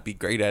then not be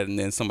great at it, and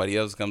then somebody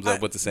else comes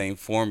up with the same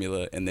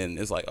formula, and then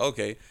it's like,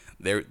 okay,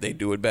 they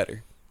do it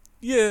better.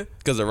 yeah,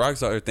 Because the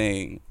Rockstar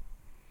thing,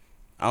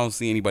 I don't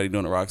see anybody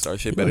doing the Rockstar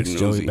shit better than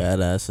Joey Uzi.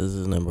 Badass is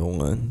his number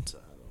one.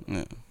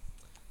 Yeah.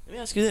 Let me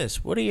ask you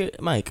this: What are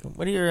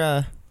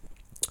your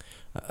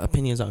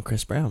opinions on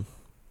Chris Brown?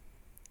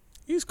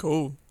 He's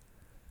cool.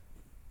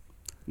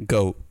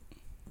 Goat.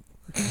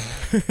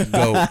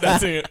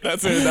 That's it.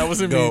 That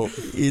wasn't Go. me.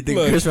 You think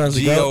Look, Chris Brown's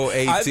a goat?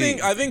 GOAT.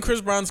 I think Chris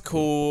Brown's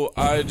cool.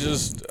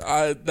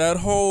 That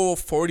whole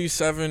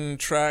 47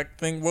 track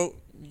thing. What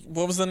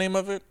was the name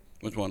of it?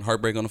 Which one?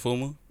 Heartbreak on the Full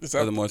Moon? Is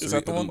that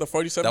the one? The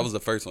 47. That was the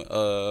first one.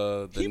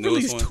 The he newest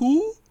released one.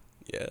 2.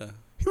 Yeah.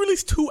 He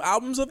released 2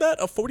 albums of that,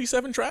 of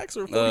 47 tracks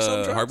or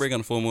 47 tracks. Heartbreak on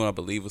the Full Moon, I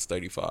believe, was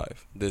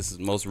 35. This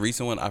most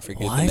recent one, I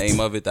forget What? the name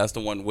of it. That's the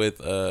one with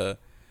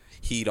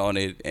Heat on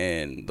it,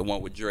 and the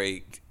one with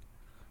Drake.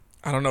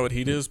 I don't know what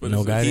Heat is, but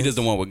No it's- Guidance? Heat is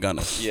the one with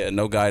Gunna. Yeah,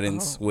 No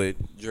Guidance with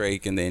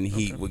Drake, and then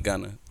Heat with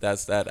Gunna.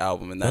 That's that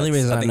album. And The that's, only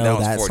reason I think know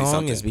was that 40 song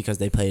something. is because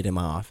they played it in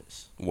my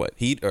office. What,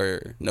 Heat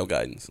or No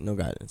Guidance? No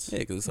Guidance. Yeah,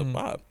 because it's a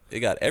pop. It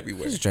got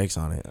everywhere. There's Drake's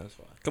on it. That's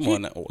why. Come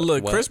on now.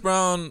 Look, What? Chris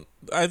Brown.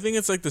 I think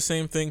it's like the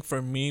same thing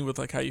for me with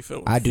like how you feel.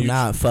 with I do Future.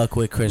 not fuck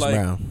with Chris Like-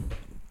 Brown.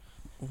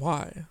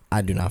 Why?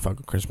 I do not fuck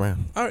with Chris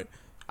Brown. All right,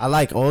 I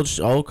like old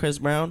Chris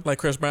Brown. like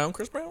Chris Brown.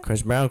 Chris Brown.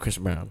 Chris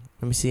Brown.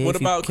 Let me see. What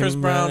if you about can Chris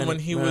Brown run when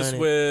it, he run was it.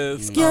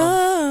 with?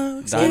 Yo,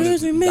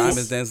 excuse me, miss.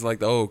 Diamonds dancing like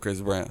the old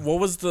Chris Brown. What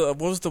was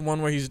the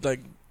one where he's like?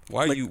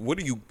 Why are like- you? What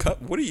are you?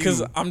 What are you?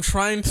 Because I'm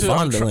trying to.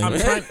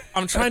 Fondling.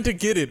 I'm trying to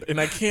get it, and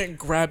I can't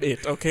grab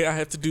it. Okay, I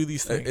have to do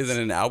these things. Is it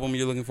an album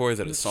you're looking for? Is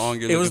it a song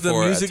you're It looking was the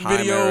for? music a time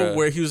video era?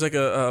 where he was like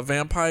a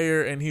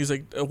vampire, and he was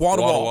like wall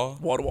to wall,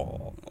 wall to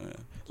wall. Yeah.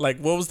 Like,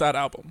 what was that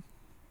album?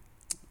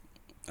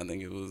 I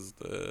think it was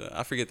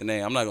I forget the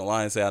name. I'm not gonna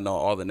lie and say I know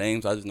all the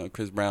names. I just know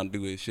Chris Brown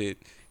do his shit.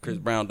 Chris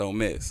Brown don't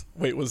miss.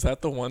 Wait, was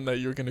that the one that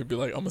you were gonna be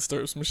like, I'm gonna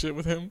stir up some shit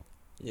with him?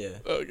 Yeah.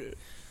 Okay.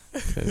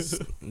 Chris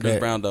There-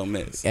 Brown don't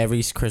miss.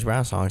 Every Chris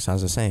Brown song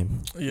sounds the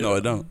same. Yeah. No,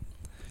 it don't.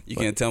 You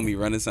can't tell me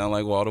Running sound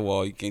like Wall to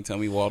Wall. You can't tell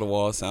me Wall to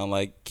Wall sound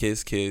like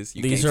Kiss Kiss.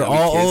 You These can't are tell me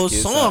all Kiss old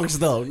Kiss songs,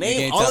 sound- though. You Name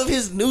can't all tell- of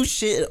his new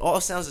shit. It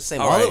all sounds the same.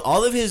 All All, right.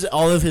 all of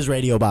his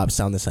radio bops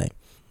sound the same.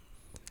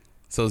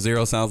 So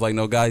Zero sounds like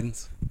No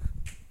Guidance,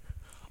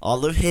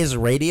 All of his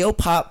radio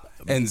pop.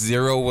 and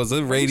Zero was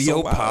a radio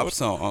so pop loud.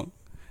 song.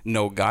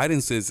 No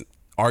Guidance is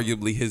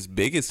arguably his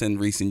biggest in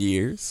recent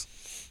years.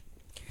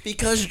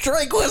 Because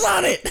Drake was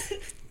on it.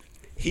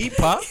 He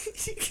pop.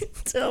 You can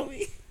tell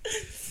me.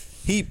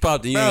 He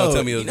popped. And you ain't gonna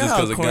tell me it was you know just how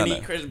because of corny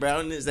Gunna. Chris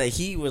Brown is that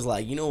he was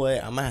like, you know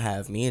what? I'm gonna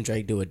have me and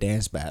Drake do a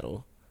dance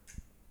battle,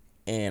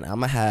 and I'm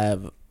gonna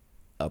have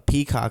a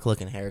peacock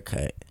looking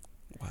haircut.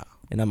 Wow.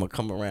 And I'm gonna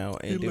come around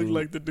He and looked do.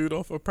 like the dude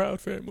off of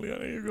Proud Family. I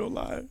ain't even gonna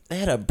lie. They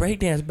had a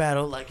breakdance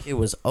battle like it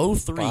was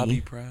 03.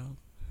 Bobby Proud.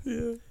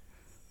 Yeah.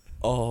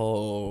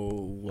 Oh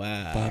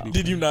wow! Bobby-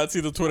 Did you not see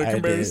the Twitter I did.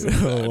 comparison?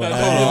 Oh, And I wow.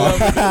 totally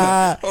loved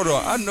it. Hold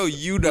on, I know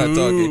you not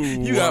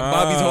talking. You got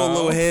Bobby's whole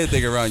little head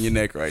thing around your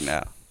neck right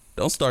now.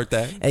 Don't start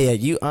that. Hey, yeah,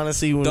 you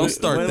honestly when Don't we-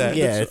 start when- that.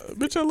 Yeah,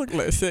 Bitch, I look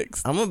like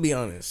 6. I'm gonna be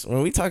honest.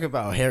 When we talk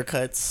about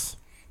haircuts,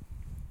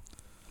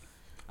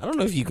 I don't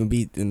know if you can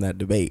beat in that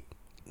debate.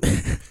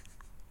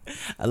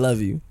 I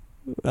love you.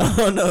 I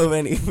don't know if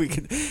any we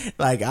could.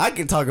 Like, I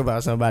can talk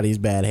about somebody's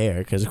bad hair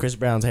because Chris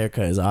Brown's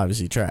haircut is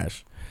obviously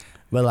trash.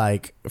 But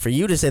like, for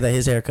you to say that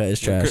his haircut is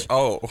trash,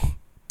 Oh,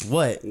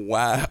 what?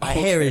 wow. My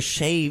hair is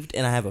shaved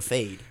and I have a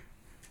fade.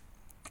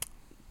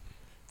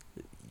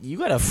 You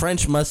got a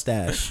French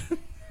mustache.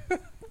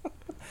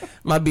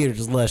 My beard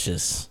is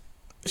luscious.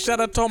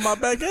 Shout out to all my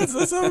baguettes.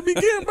 That's how it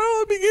begin, bro.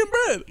 It begin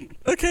bread.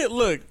 Okay,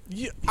 look.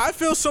 I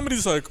feel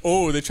somebody's like,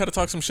 oh, they try to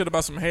talk some shit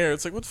about some hair.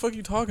 It's like, what the fuck are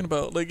you talking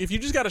about? Like, if you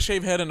just got a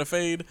shaved head and a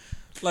fade,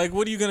 like,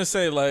 what are you gonna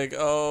say? Like,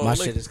 oh, My like,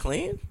 shit is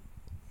clean.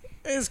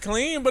 it's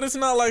clean, but it's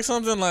not like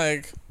something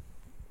like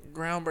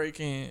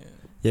groundbreaking.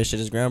 Your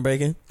shit is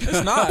groundbreaking.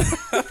 It's not.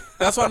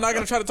 That's why I'm not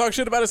gonna try to talk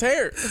shit about his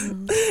hair.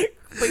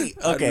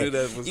 Okay, knew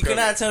that was you coming.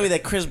 cannot tell me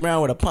that Chris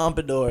Brown with a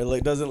pompadour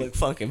doesn't look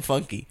fucking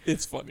funky.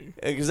 It's funny.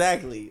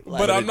 Exactly. Like,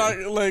 But I'm not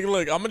like,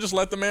 look, I'm gonna just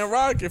let the man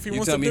rock if he You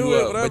wants tell to me do who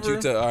it. else, Whatever. but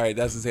you tell. All right,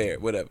 that's his hair.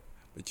 Whatever.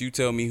 But you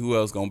tell me who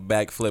else gonna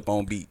backflip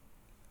on beat.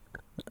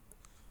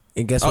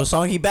 And guess what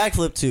song he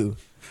backflipped to?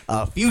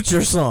 A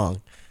Future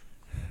song.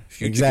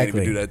 Future Exactly.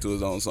 can't even do that to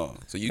his own song.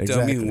 So you tell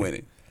me Exactly. who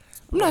winning.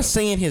 I'm not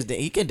saying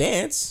he can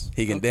dance.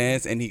 He can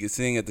dance and he can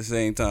sing at the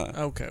same time.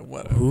 Okay,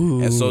 whatever.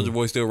 Ooh. And Soulja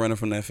Boy still running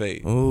from that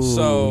fade. Ooh.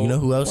 So- you know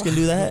who else can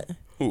do that?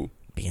 Who?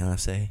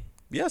 Beyonce.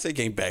 Beyonce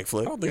can't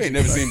backflip. I don't You think ain't she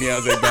never can seen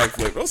Beyonce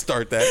backflip. Don't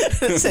start that.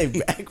 Say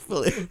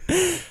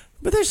backflip.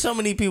 But there's so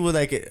many people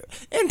that could.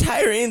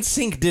 Entire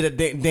NSYNC did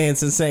a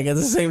dance and sang at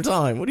the same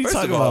time. What are you First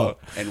talking of all, about?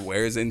 and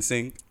where's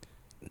NSYNC?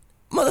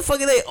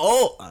 Motherfucker, they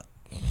old.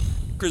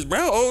 Chris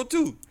Brown old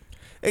too.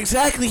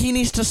 Exactly, he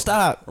needs to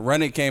stop.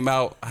 Run It came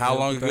out how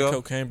long that ago?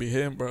 cocaine be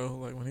hitting, bro.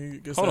 Like when he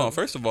gets Hold that- on.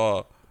 First of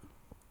all,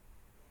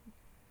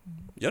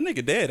 your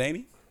nigga dead, ain't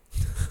he?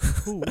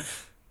 Who?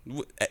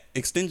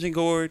 Extension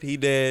cord, he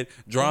dead.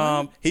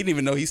 Drum, he didn't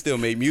even know he still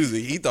made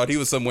music. He thought he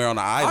was somewhere on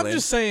the island. I'm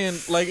just saying,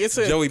 like it's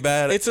a Joey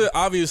Bad. It's an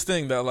obvious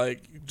thing that,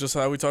 like, just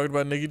how we talked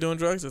about Nicki doing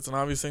drugs. It's an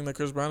obvious thing that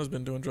Chris Brown has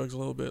been doing drugs a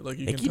little bit. Like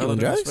you Nicki can tell it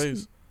doing in his drugs?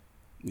 face.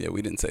 Yeah,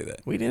 we didn't say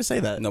that. We didn't say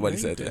that. Nobody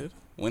Yeah, said you that. did.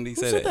 When did he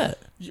Who say said that?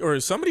 that? Or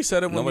somebody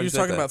said it when Nobody you were said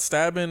talking that. about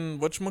stabbing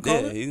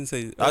whatchamacallit? Yeah, he didn't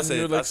say. I said,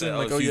 you were like I said, saying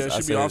like, oh yeah,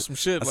 she be off some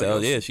shit. I like, said, oh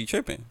yeah, she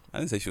tripping. I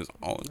didn't say she was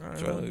on All right,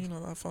 drugs. well, you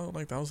know, I felt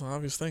like that was an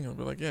obvious thing. I'd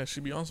be like, yeah, she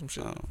be on some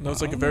shit. Oh, No,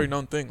 it's I like a don't very know.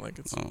 known thing. Like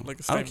it's like a I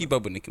statement. don't keep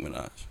up with Nicki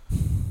Minaj.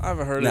 I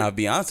haven't heard Now, it. if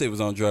Beyonce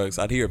was on drugs,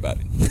 I'd hear about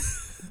it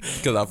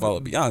because I follow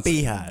Beyonce.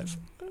 Beehive.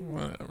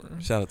 Whatever.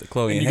 Shout out to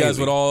Chloe And and you guys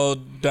Haley. would all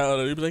doubt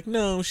it. You'd be like,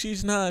 no,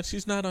 she's not.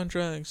 She's not on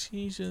drugs.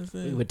 She's just.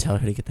 We would tell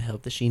her to get the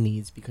help that she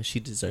needs because she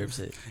deserves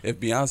it. If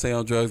Beyonce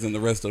on drugs, then the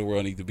rest of the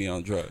world need to be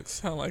on drugs.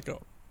 Sound like a.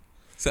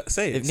 Say If it.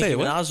 Say Nicki it.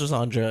 What? Minaj was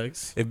on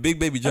drugs, If Big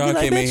Baby I'd John be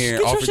like, came in "Bitch, here and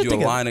get your offered shit you a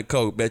together." line of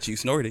coke, bet you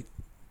snorted.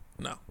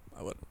 No,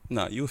 I wouldn't.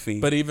 Nah, you a fiend.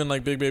 But even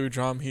like Big Baby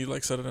Drum, he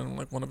like said it in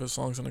like one of his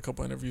songs in a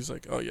couple interviews.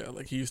 Like, oh yeah,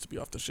 like he used to be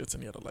off the shits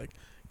and he had to like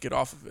get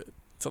off of it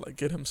to like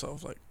get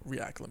himself like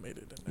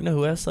reacclimated. And you know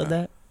who else said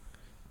that?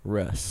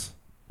 Russ.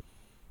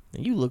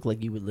 And you look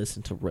like you would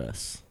listen to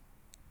Russ.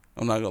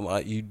 I'm not gonna lie,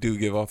 you do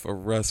give off a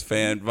Russ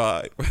fan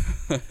vibe.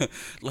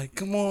 Like,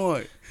 come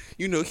on.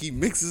 You know, he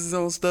mixes his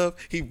own stuff,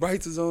 he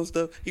writes his own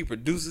stuff, he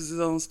produces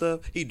his own stuff,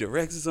 he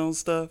directs his own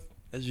stuff.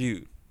 That's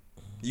you.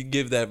 You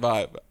give that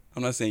vibe.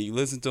 I'm not saying you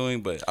listen to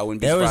him, but I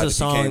wouldn't be There was surprised a if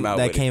song he came out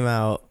that with came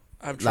out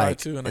I've tried like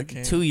to and I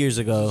can't. 2 years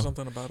There's ago,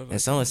 something about it.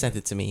 and someone sent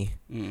it to me.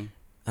 it. Mm.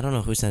 I don't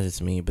know who sent it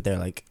to me, but they're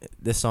like,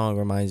 this song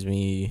reminds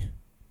me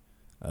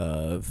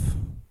of.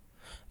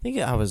 I think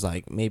I was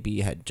like, maybe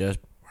you had just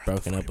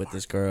broken up with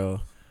this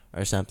girl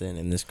or something,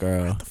 and this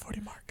girl. The 40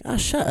 mark. Oh,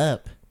 shut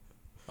up.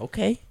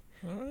 Okay.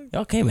 All right.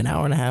 Y'all came an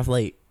hour and a half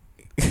late.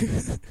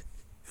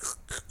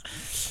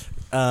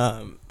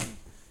 I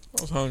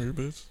was hungry,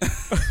 bitch.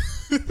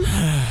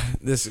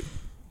 This,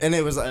 and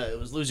it was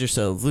Lose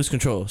Yourself, Lose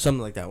Control,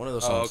 something like that. One of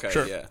those Oh, songs. okay,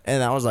 Sure. yeah.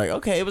 And I was like,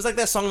 okay, it was like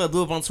that song that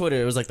blew up on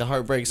Twitter. It was like the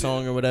Heartbreak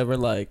song or whatever.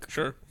 Like,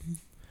 Sure.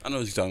 I know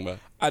what you're talking about.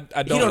 I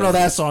he don't don't know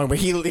that song, but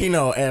he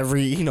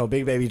know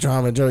Big Baby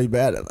Drama, Joey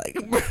Bad. Like,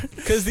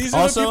 because these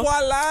are Also- the people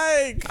I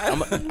like. I'm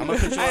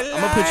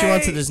gonna put you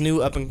onto this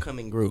new up and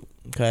coming group.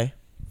 Okay,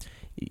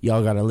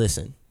 y'all gotta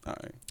listen. All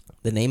right.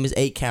 The name is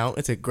 8 Count.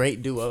 It's a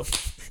great duo.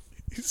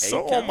 He's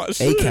so Count. on my 8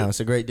 shit. Count's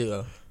a great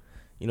duo.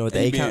 You know what the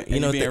And 8 you Count? being- You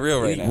know and you what being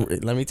real right now.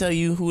 Let me tell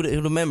you who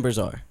the members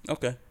are.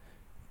 Okay.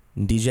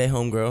 DJ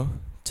Homegirl,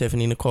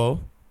 Tiffany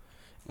Nicole,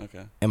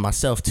 Okay. and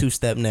myself, Two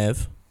Step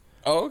Nev,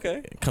 Oh,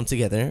 okay. come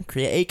together,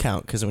 create 8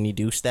 Count. Because when you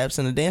do steps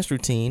in a dance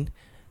routine,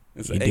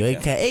 It's you an do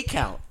 8 count. 8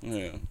 Count.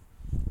 Yeah.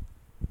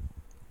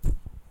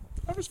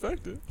 I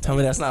respect it. Tell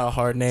me that's not a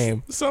hard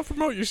name. Self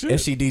promote your shit. If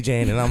she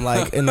DJing and I'm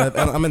like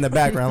I'm in the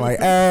background like,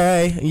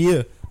 hey,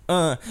 yeah.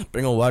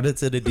 Bring a water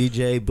to the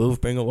DJ booth.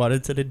 Bring a water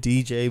to the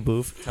DJ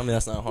booth. Tell me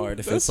that's not hard.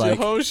 If That's it's your like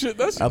whole shit.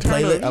 That's a your turn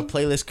playlist, a up.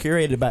 playlist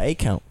curated by 8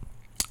 Count.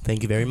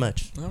 Thank you very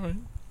much. All right.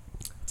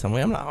 Tell me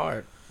I'm not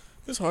hard.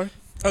 It's hard.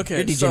 Okay.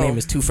 Your DJ so, name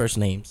is 2 first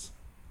names.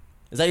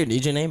 Is that your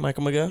DJ name,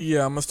 Michael McGill?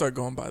 Yeah, I'm gonna start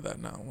going by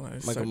that now when I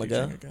start Michael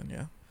DJing McGill? again.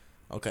 Yeah.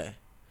 Okay.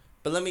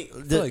 But let me.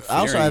 like I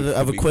also Fury have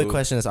would a be quick cool.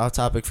 question that's off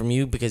topic from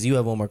you because you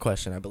have one more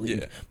question, I believe.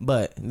 Yeah.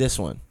 But this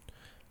one,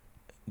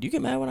 do you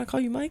get mad when I call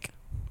you Mike?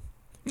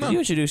 'Cause No. you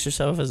introduce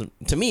yourself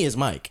to me as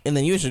Mike, and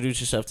then you introduce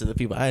yourself to the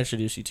people I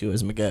introduce you to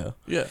as Miguel.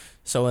 Yeah.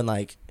 So when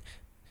like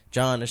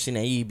John or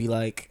Sinead be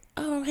like,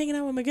 "Oh, I'm hanging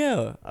out with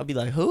Miguel," I'll be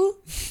like, "Who?"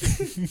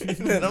 And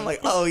then I'm like,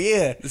 "Oh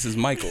yeah." This is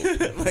Michael.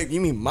 Like, you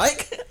mean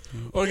Mike?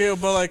 Okay,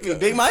 but like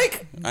Big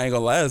Mike? I ain't gonna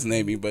last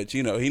name him, but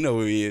you know, he know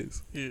who he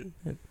is. Yeah.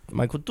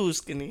 Michael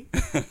Tuscany.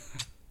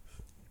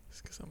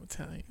 It's because I'm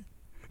Italian.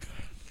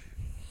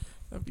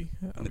 I'll be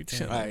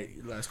chilling. All right,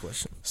 last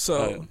question.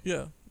 So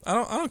yeah, I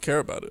don't care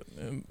about it.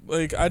 And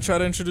like I try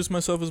to introduce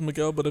myself as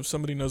Miguel, but if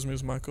somebody knows me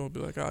as Michael, I'll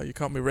be like, you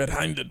caught me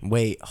red-handed.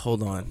 Wait,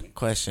 hold on.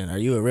 Question: Are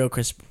you a real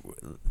Chris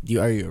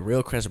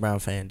Brown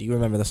fan? Do you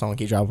remember the song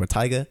he dropped with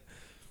Tyga?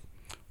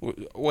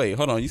 Wait,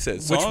 hold on. You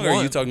said song, Which or are you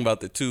one? talking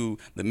about the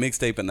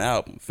mixtape and the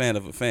album? Fan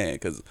of a fan,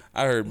 because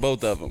I heard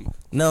both of them.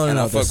 No. And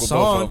I The fuck with both of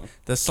song, them.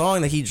 the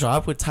song that he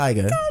dropped with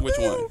Tyga, Which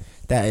one?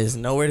 that is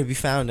nowhere to be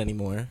found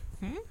anymore.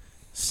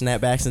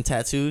 Snapbacks and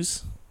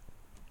tattoos.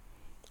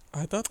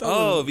 I thought that.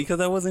 Oh, was, because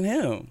that wasn't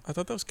him. I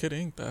thought that was Kid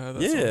Ink. That had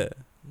that Yeah.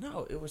 song.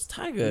 No, it was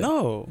Tyga.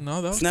 No.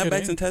 No, that was Kid Snapbacks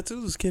Ink. and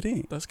tattoos was Kid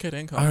Ink. That's Kid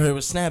Ink. Or it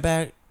was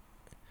Snapbacks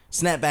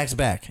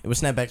back. It was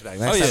Snapbacks back.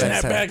 Not Oh, yeah.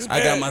 Snapbacks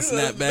I got my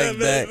snapback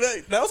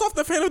back. That was off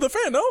the Fan of the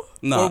Fan, no?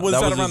 No, Or was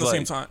that was around just the like-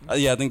 same time?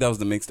 Yeah, I think that was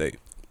the mixtape.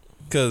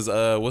 Cause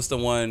what's the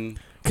one?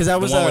 Because that The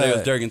was one where they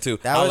was jerking too.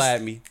 that Holla was-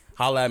 at me.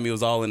 Holla at me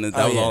was all in the.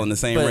 That was all in the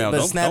same round.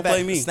 But Don't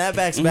play me.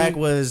 Snapbacks back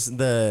was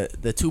the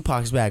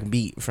Tupac's back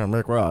beat from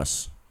Rick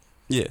Ross.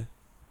 Yeah.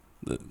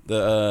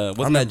 The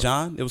wasn't that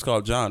John? It was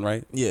called John,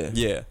 right? Yeah.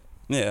 Yeah.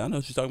 Yeah, I know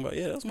what you're talking about.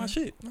 Yeah, that's my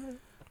shit. Alright.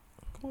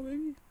 Come on,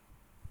 baby.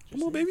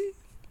 Come on, baby.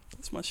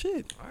 That's my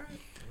shit. All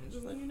right.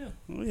 Just letting you know.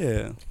 Oh,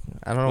 yeah.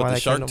 I don't know With why the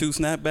that Shark came 2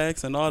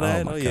 snapbacks and all to,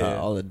 that. Oh Oh, my yeah. God,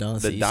 all the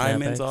Duncy The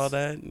diamonds, snapbacks. all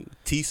that.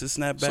 Tisa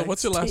snapbacks. So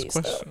what's your last Taste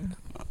question?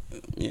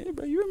 Yeah,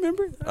 bro, you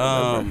remember?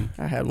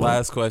 I had one.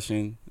 Last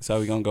question. That's how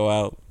we gonna go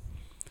out.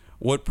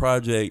 What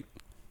project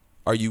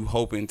are you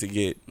hoping to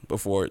get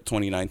before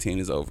 2019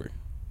 is over?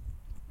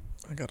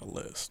 I got a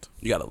list.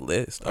 You got a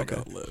list. I Okay.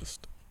 got a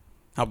list.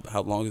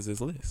 How long is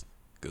this list?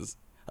 Because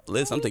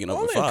list, I'm thinking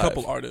over only 5. a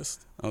couple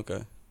artists,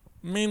 Okay.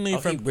 mainly He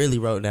from really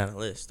wrote down a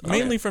list.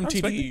 mainly Okay. from I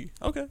respect TDE.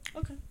 Okay.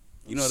 Okay.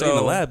 You know, So- they in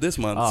the lab this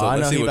month, Oh, so I know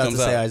let's see he what about comes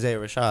to say out. Isaiah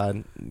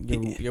Rashad.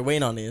 You're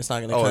waiting on it. It's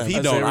not gonna Oh, come. if he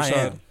Isaiah don't, I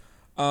Rashad.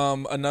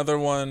 am. Another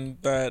one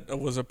that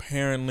was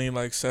apparently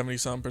like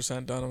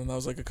 70-some% done, and that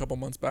was like a couple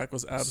months back,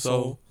 was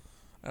Absol.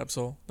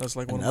 Absol. That's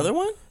like one. Another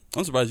one?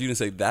 I'm surprised you didn't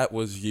say that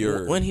was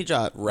your When he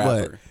dropped?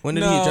 rapper. What? When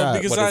did No, he drop?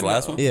 because What, I his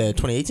last know. one? Yeah,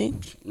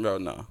 2018. No,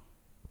 no.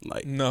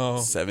 Like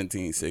No,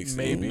 17, 16.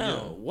 maybe.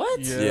 No.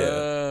 What?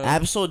 Yeah.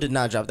 Absol did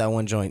not drop that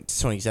one joint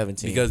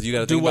 2017. Because you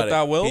got to Do think what about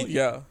thou it. will. He-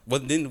 Yeah,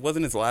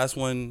 Wasn't his last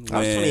one that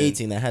was when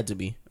 2018. That had to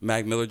be.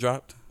 Mac Miller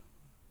dropped?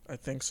 I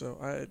think so.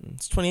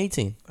 It's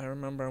 2018. I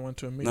remember I went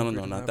to a meeting. No,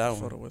 and not have that a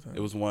photo one. with him. It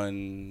was the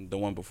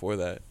one before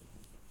that.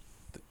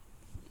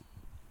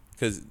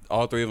 Because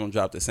all 3 of them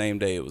dropped the same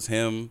day. It was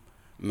him,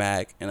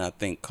 Mac, and I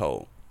think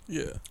Cole.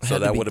 Yeah. So Had to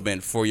that be- would have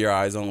been For Your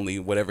Eyes Only,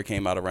 whatever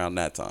came out around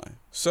that time.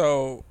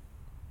 So,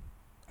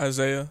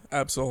 Isaiah,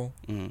 Absol,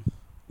 hmm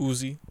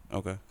Uzi,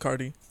 Okay.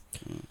 Cardi.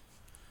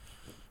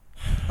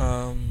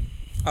 Mm.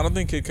 I don't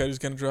think Kid Cudi's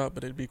gonna drop,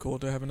 but it'd be cool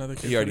to have another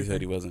Kid He already Cudi said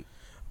thing. he wasn't.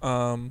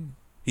 Um.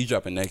 He's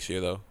dropping next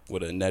year, though,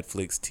 with a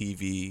Netflix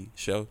TV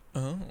show.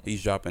 Oh.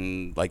 He's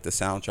dropping, like, the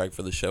soundtrack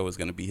for the show is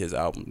going to be his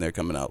album. They're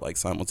coming out, like,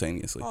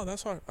 simultaneously. Oh,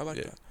 that's hard. I like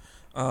Yeah.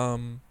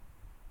 that.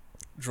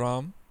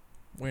 Drum,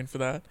 waiting for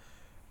that.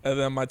 And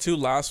then my 2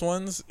 last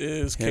ones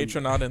is Him.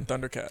 K-Tronada and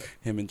Thundercat.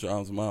 Him and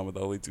Drum's mom are the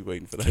only 2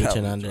 waiting for the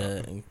Kitchen album. Under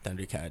and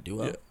Thundercat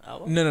duo Yeah.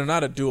 album No,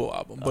 not a duo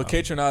album, but Oh.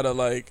 K-Tronada,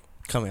 like,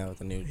 coming out with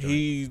a new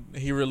joint.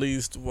 he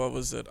released, what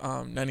was it,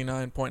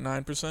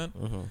 99.9%?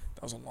 Mm-hmm.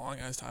 That was a long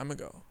ass time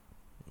ago.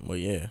 Well,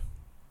 yeah.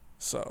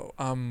 So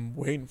I'm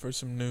waiting for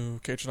some new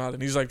K-Tronada.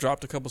 And he's like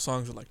dropped a couple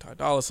songs with like Ty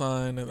Dolla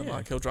 $ign, and then Yeah.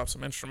 like he'll drop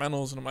some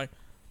instrumentals, and I'm like,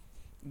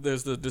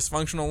 there's the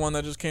Dysfunctional one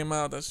that just came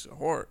out. That's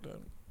hard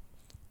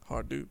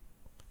dude.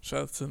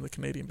 Shout out to the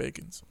Canadian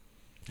Bacons.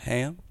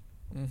 Ham?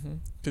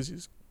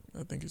 Because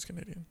I think he's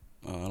Canadian.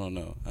 Oh, I don't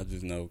know. I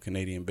just know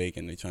Canadian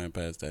bacon. They try and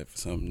pass that for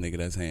some nigga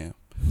that's ham.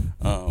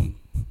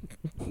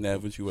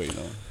 Nav, what you waiting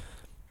on?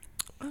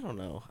 I don't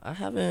know.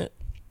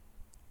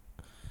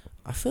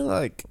 I feel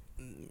like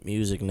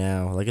music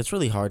now, like it's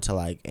really hard to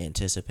like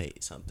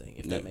anticipate something,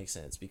 if that Yeah. makes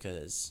sense,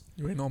 because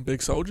You waiting on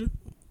Big Soldier?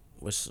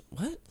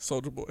 what?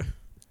 Soldier Boy.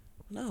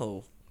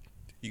 No.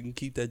 You can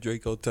keep that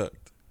Draco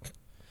tucked.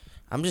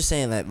 I'm just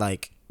saying that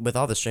like with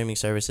all the streaming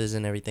services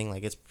and everything,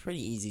 like it's pretty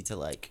easy to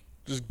like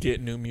Just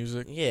get new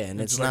music. yeah, and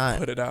it's just, like, not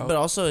put it out. But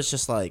also it's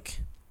just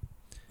like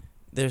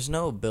there's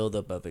no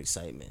buildup of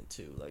excitement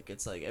too. Like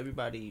it's like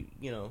everybody,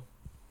 you know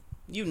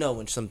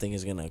when something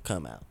is gonna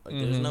come out. Like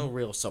there's no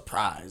real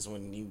surprise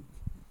when you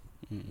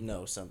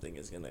know something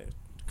is gonna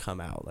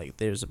come out. Like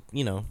there's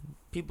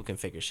people can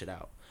figure shit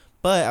out.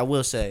 But I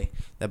will say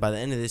that by the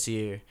end of this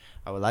year,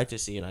 I would like to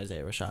see an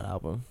Isaiah Rashad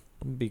album.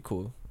 It'd be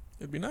cool.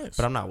 It'd be nice.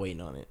 But I'm not waiting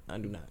on it. I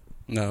do not.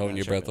 No, holding Not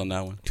your breath on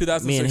that one.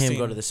 2016. Me and him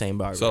go to the same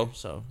barber. So?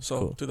 So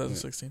So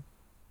 2016.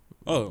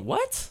 Oh,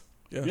 what?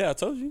 Yeah. I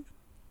told you.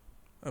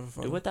 Have a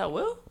fun. Do what that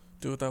will?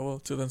 Do it that well.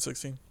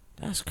 2016.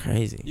 That's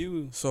crazy.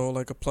 You So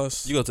like a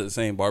plus. go to the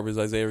same barber as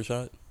Isaiah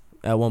Rashad?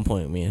 At one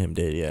point, me and him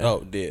did. Yeah.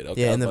 Oh, did.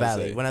 Okay, yeah, I in was the about to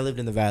valley. say. When I lived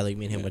in the valley,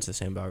 me and him Yeah. went to the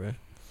same barber.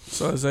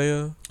 So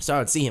Isaiah, So I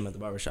would see him at the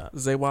barber shop.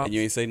 Zaywop And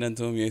you ain't say nothing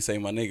to him? You ain't say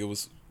my nigga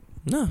was...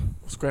 No.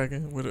 was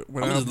cracking with it.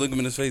 I'm just looking him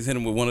in his face, hit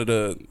him with one of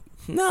the...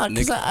 No,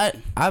 because Nick-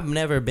 I've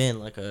never been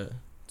like a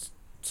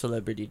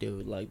celebrity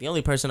dude. Like the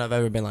only person I've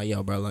ever been like,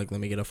 yo, bro, like let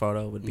me get a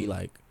photo would be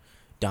like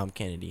Dom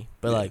Kennedy.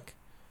 But Yeah. like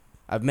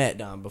I've met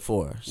Dom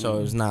before,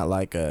 so it's not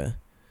like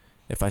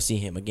if I see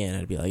him again,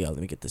 I'd be like, yo, let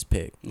me get this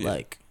pic. Yeah.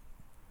 Like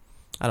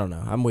I don't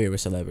know. I'm weird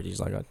with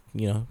celebrities. Like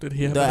Did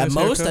he have the, a at nice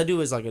most haircut? I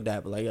do is like a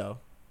dab, but like yo,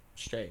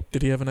 straight.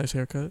 Did he have a nice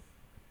haircut?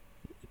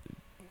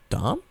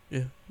 Dom?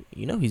 Yeah.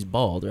 You know he's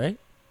bald, right?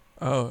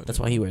 Oh, That's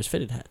why he wears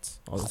fitted hats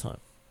all the time.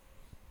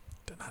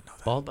 did not know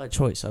that. Bald by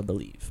choice, I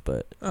believe,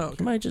 but Oh, he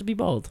okay. might just be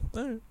bald.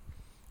 All right.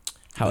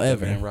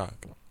 However, Man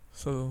rock.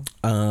 So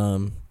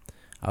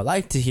I'd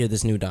like to hear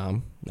this new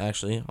Dom,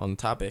 actually, on the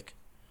topic.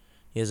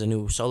 He has a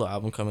new solo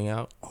album coming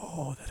out.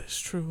 oh, that is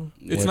true.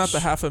 It's not the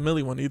Which-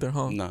 $500,000 one either,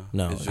 huh? No.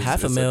 No, it's just-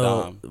 half a it's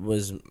mil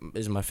dime.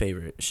 is my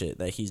favorite shit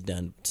that he's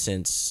done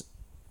since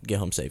Get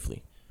Home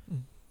Safely.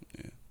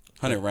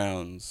 100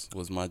 Rounds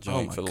was my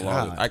joint my for the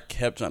God. longest. I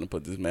kept trying to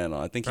put this man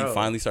on. I think he Bro.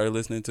 finally started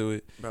listening to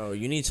it. Bro,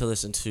 you need to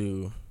listen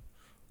to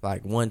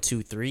like 1,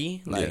 2,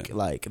 3, like Yeah.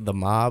 like The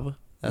Mob,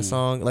 that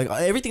song, like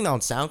everything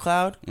on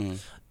SoundCloud. Mm.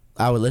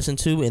 I would listen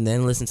to and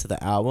then listen to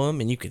the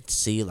album, and you could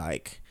see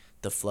like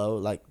the flow,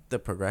 like the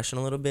progression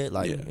a little bit.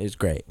 Like Yeah. it's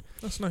great.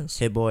 That's nice.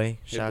 Hit Boy,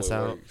 Hit shouts Boy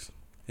out. Works.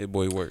 Hit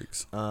Boy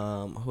Works.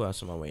 Who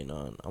else am I waiting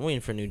on? I'm waiting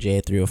for new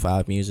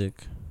J305 music.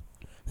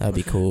 That'd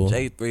be cool.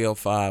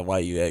 J305, why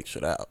you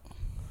extra out?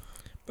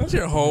 That's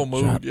your whole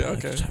mood. Drop Yeah,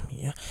 like- okay.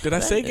 Yeah. Did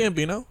I say That-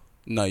 Gambino?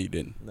 No, you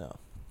didn't. No.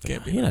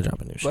 Can't be. You're not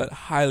dropping new shit. But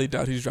highly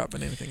doubt he's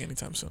dropping anything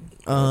anytime soon.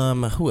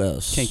 Who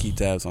else? Can't keep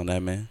tabs on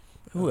that, man.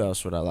 Who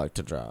else would I like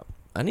to drop?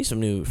 I need some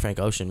new Frank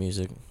Ocean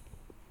music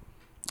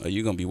Oh,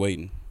 you going to be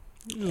waiting.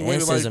 Just and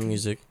waited SZA like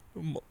music.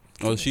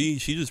 Oh, she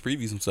just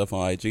previewed some stuff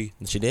on IG.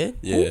 She did?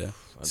 Yeah,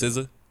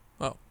 SZA.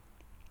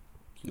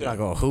 You're not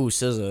going, who,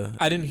 SZA?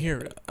 I didn't hear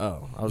it.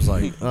 Oh, I was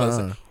like,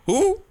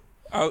 Who?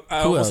 I Who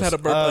almost else? had a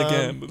burp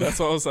again. That's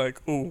why I was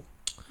like, ooh,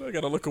 I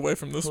gotta look away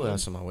from this who one.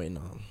 else am I waiting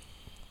on?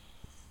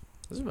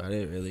 That's about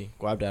it, really.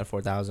 Guap Dad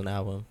 4000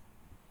 album.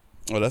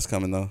 Oh, that's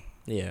coming though.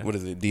 Yeah, What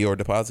is it? Dior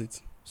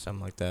Deposits?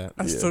 something like that.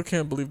 I Yeah. still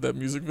can't believe that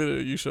music video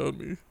you showed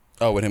me.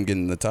 Oh, with him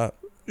getting the top.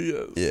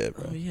 Yes. Yeah,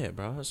 Oh, bro. yeah,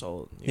 bro. That's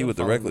old. You He gotta with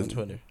the follow him Reckless. on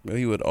Twitter. Bro,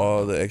 he with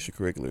all the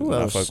extracurriculars. Who and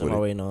I else fuck am with I it.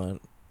 waiting on?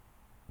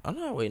 I'm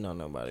not waiting on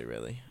nobody,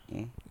 really.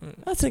 Mm.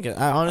 I think I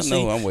honestly,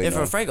 I know I'm waiting if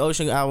a on. Frank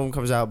Ocean album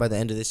comes out by the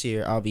end of this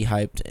year, I'll be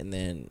hyped, and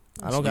then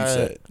I don't You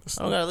gotta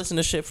said. listen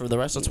to shit for the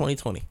rest of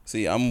 2020.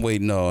 See, I'm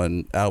waiting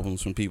on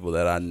albums from people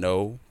that I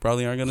know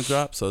probably aren't gonna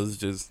drop. So it's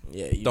just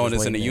Yeah, you throwing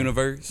just this in the waiting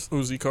there. universe.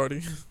 Uzi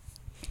Cardi.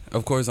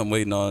 Of course, I'm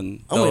waiting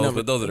on I'm those, waiting on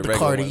but those are the the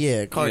regular Cardi, ones.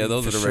 yeah, Cardi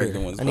those are for the sure.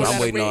 regular ones. I But need I'm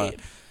that waiting on,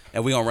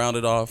 and we gonna round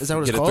it off. Is that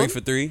what Get it's a called? 3 for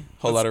 3,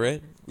 whole lot of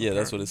red. Yeah,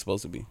 that's what it's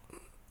supposed to be.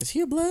 Is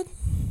he a blood?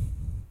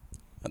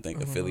 I think I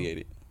don't know.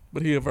 affiliated.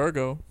 But he a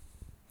Virgo.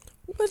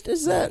 What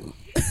does that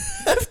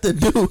have to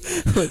do?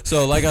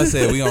 So, like I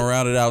said, we gonna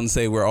round it out and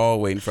say we're all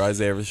waiting for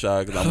Isaiah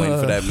Rashad because I'm waiting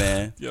for that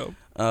man. Yo.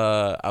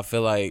 I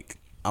feel like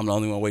I'm the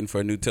only one waiting for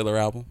a new Tiller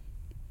album.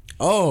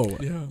 Oh,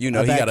 Yeah. You know,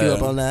 I he back got you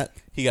up on that.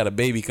 he got a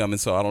baby coming,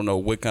 so I don't know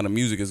what kind of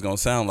music it's gonna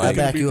sound I like.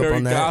 back Be you up very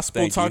on that.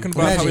 gospel, Thank you. talking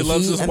about how he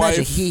loves his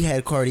imagine wife. he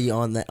had Cardi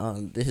on that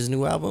on his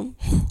new album.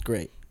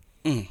 Great.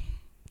 It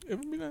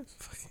would be nice.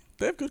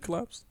 They have good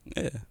collabs.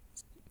 Yeah,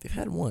 They've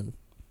had one.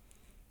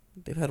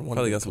 They've had one.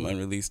 probably good got some collab.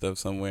 unreleased stuff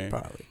somewhere.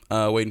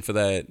 Probably. Waiting for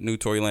that new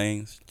Tory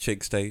Lanez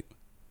Chicks tape.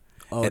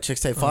 Oh, And-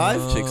 Chicks Tape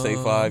 5? Chicks Tape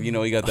 5. You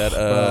know, he got that.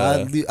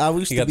 Bro, I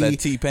used he to got be that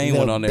T-Pain the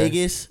one on there.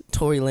 biggest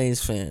Tory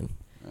Lanez fan.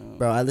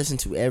 Bro, I listened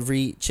to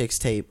every Chicks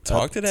Tape.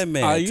 Talk to that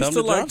man. I Tell used him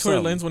to like drop Tory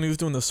something. Lanez when he was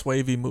doing the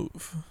Swavey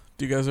move.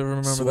 Do you guys ever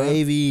remember that?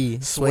 Swavey. Swavey.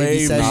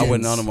 Swavey Nah, Nah, I Sessions.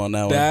 wasn't on him on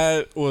that one.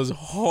 That was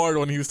hard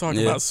when he was talking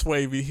Yeah. about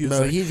Swavey. He was Bro,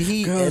 like,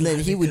 he "Girl, and then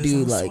he would because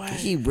do I'm like swag."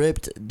 he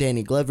ripped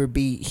Danny Glover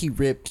beat, he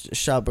ripped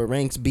Shabba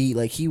Ranks beat,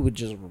 like he would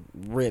just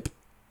rip.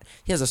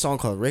 He has a song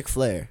called Ric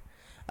Flair.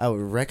 I would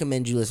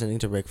recommend you listening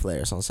to Ric Flair.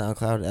 It's on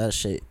SoundCloud. That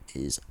shit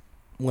is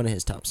one of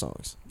his top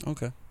songs.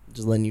 Okay.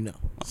 Just letting you know.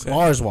 Okay.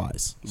 Bars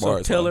wise. So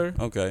Bars, Tiller,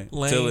 okay.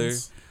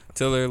 Lanes.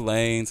 Tiller,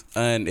 Lanes,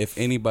 and if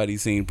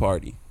anybody's seen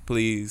Party,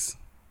 please.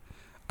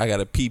 I got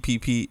a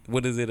PPP.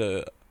 What is it?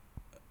 A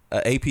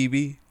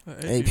APB?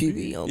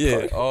 APB on Yeah.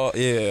 Party. Oh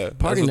yeah. Party That's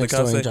what next the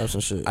door cops ain't say. dropped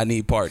some shit. I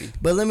need Party.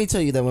 But let me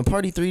tell you that when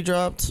Party 3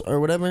 dropped or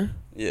whatever,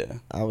 Yeah.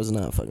 I was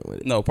not fucking with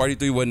it. No, Party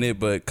 3 wasn't it,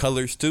 but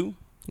Colors 2.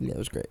 Yeah, it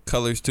was great.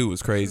 Colors 2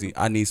 was crazy.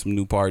 I need some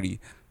new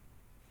Party.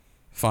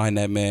 Find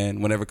that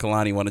man. Whenever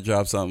Kalani want to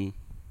drop something,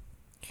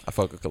 I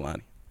fuck with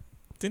Kalani.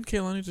 Didn't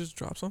Kaylani just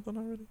drop something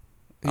already?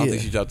 I don't Yeah.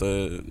 think she dropped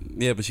the.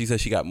 Yeah, but she said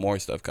she got more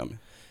stuff coming.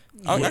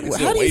 I can Well,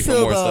 still how do you wait for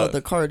feel more about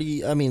stuff.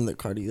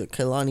 the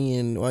Kalani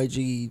and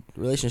YG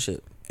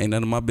relationship? Ain't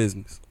none of my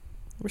business.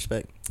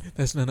 Respect.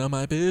 That's none of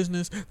my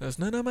business. That's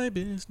none of my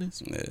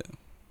business. Yeah.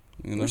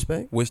 You know,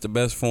 Respect. wish the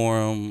best for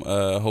him.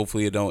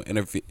 Hopefully it don't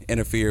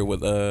interfere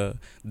with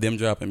them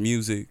dropping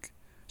music.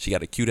 She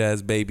got a cute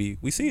ass baby.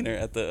 We seen her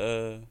at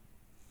the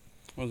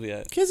where was we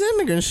at? Kids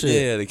immigrant shit.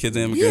 Yeah, the Kids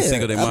Immigrant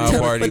Single Day I'm Mile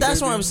telling- Party. But that's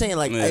what I'm saying.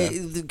 Like, Yeah.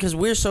 because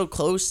we're so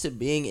close to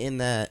being in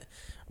that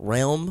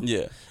realm,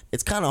 Yeah,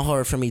 it's kind of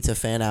hard for me to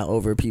fan out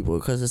over people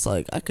because it's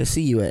like I could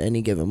see you at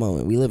any given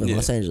moment. We live in Yeah.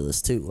 Los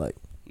Angeles too. Like,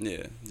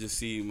 yeah. Just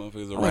see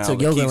motherfuckers I went to around.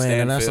 The Yoga Keith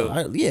Land and I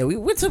Stanfield. saw. We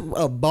went to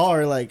a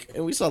bar like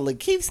and we saw like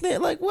Keith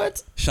Stanfield. Like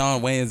what?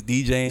 Sean Wayans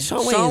DJing.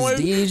 Sean Sean Wayne's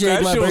Wayne- DJ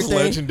that my shit was birthday.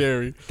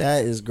 legendary.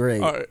 That is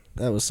great. All right.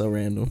 That was so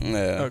random.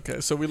 Yeah,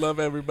 Okay, so we love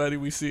everybody.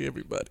 We see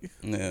everybody.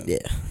 yeah, Yeah.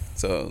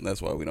 So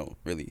that's why we don't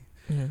really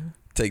Yeah.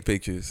 take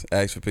pictures,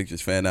 ask for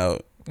pictures, fan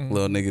out. Mm-hmm.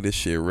 Little nigga, this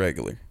shit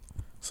regular.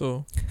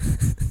 So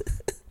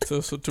to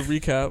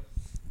recap,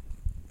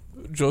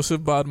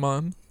 Joseph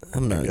Bodman.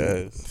 I'm not.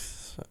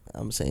 Guys,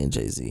 I'm saying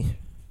Jay-Z.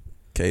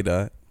 K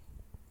Dot.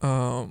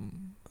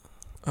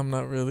 I'm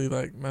not really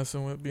like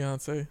messing with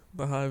Beyonce,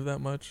 the Hive, that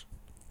much.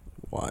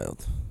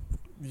 Wild.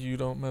 You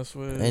don't mess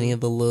with Any of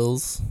the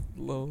Lils?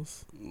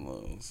 Lils.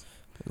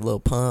 Lil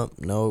Pump?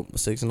 Nope.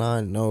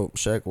 6ix9ine? Nope.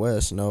 Sheck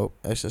West? Nope.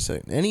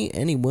 XXX.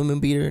 Any women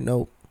beater?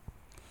 Nope.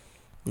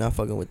 Not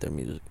fucking with their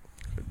music.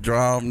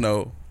 Drum,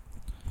 no.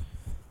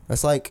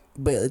 That's like,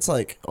 but it's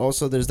like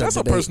also there's that That's a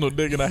debate. personal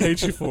dig, and I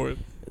hate you for it.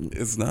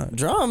 It's not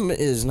Drum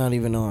is not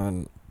even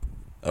on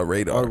a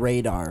radar. a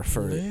radar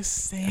for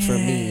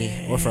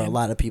me or for a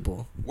lot of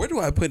people. Where do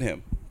I put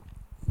him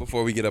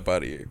before we get up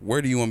out of here?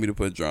 Where do you want me to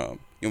put Drum?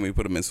 You want me to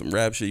put him in some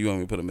rap shit? You want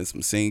me to put him in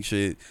some sing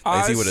shit?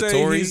 Like, is he with a I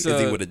say Tory? he's Is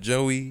he a- with a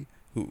Joey?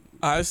 Who?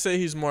 I say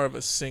he's more of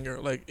a singer.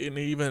 Like, and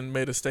he even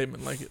made a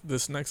statement like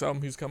this next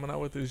album he's coming out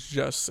with is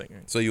just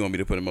singing. So you want me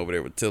to put him over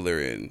there with Tiller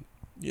and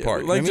Yeah,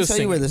 Party? like Let me just tell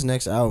singing. you where this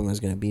next album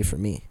is going to be for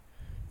me.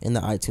 In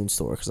the iTunes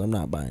store because I'm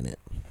not buying it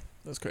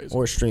That's crazy.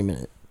 or streaming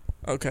it.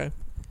 Okay.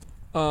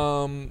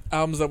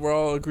 Albums that we're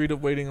all agreed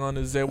of waiting on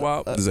is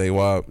Zaywap.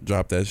 Zaywap?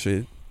 Drop that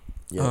shit.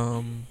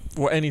 Yeah.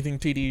 Or anything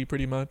TDE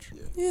pretty much.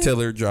 Yeah.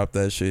 Tiller? Drop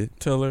that shit.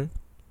 Tiller.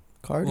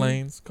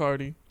 Lanes,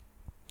 Cardi.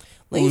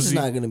 Lanes is Uzi.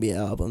 not gonna be an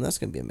album. That's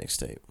gonna be a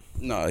mixtape.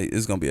 No,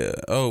 it's gonna be I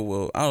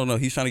don't know.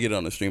 He's trying to get it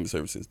on the streaming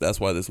services. That's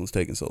why this one's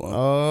taking so long.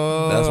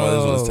 Oh, That's why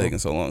this one's taking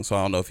so long. So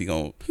I don't know if he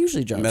gonna He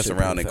usually drops mess shit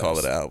around pretty and call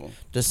fast. it an album.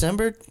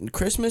 December,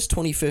 Christmas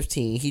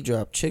 2015, he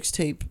dropped Chicks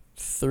Tape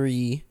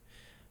 3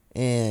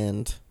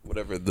 and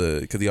Whatever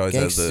because he always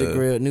has Gangsta the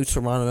Grill, New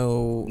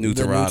Toronto, New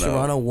the Toronto. New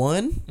Toronto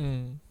 1.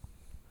 Mm.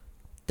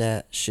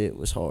 That shit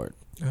was hard.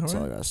 All That's all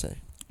I right. gotta say.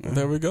 Well,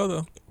 there we go,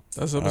 though.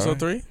 That's episode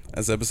 3.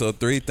 That's episode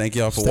 3. Thank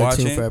y'all for Stay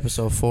watching. tuned for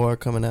episode 4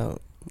 coming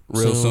out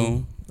Real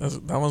soon.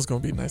 That one's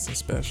going to be nice and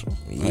special.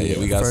 Yeah,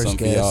 we got first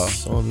something for y'all.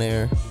 guest on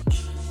there.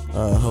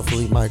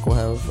 Hopefully Mike will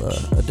have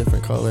a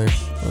different color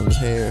on his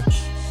hair.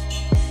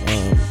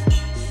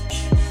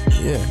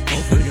 Yeah.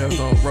 Hopefully you guys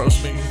don't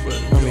roast me, but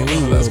I mean, we we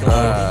know that's will, going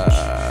to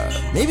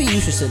happen. Maybe you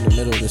should sit in the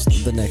middle of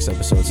the next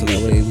episode so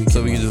that way we can,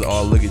 So we can just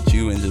all look at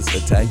you and just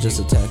attack just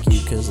you. attack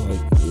you because, like,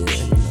 yeah,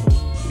 you know.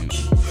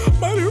 I'm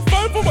not even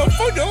fighting for my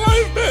fucking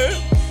life, man.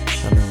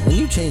 I know. And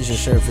you changed your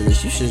shirt for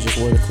this. You should have just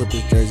wore the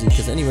Clippers jersey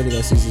because anybody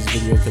that sees this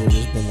video could have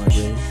just been like,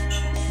 really?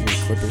 You're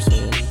a Clippers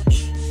fan.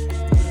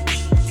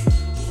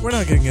 We're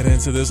not going to get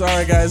into this. All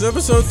right, guys.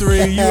 Episode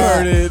 3. You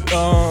heard it.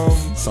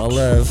 It's all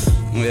love.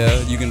 Yeah,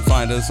 you can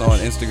find us on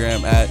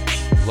Instagram at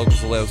Local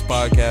Celebs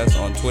Podcast,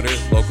 on Twitter,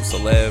 Local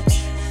Celebs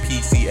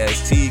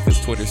PCST, because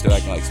Twitter's still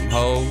acting like some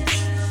hoes.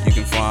 You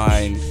can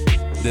find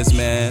this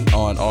man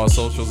on all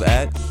socials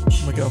at,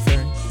 Miguel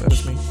Ferry. That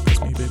is me.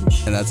 That's me, baby.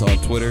 and that's on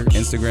Twitter,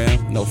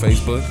 Instagram, no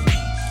Facebook.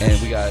 And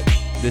we got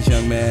this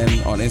young man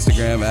on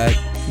Instagram at,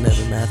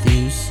 Nevin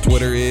Matthews.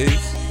 Twitter is,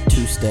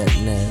 Two-step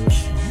Nev.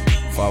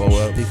 follow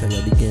up. Because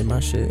I be getting my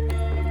shit.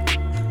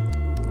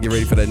 Get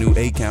ready for that new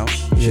 8 count.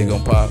 Shit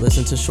gonna pop.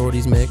 Listen to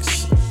Shorty's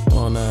mix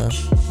on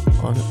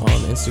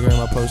Instagram.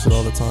 I post it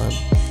all the time.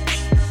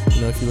 You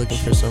know, if you're looking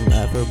for some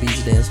Afro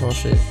beats, dancehall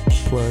shit,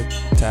 plug.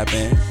 Tap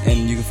in.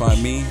 And you can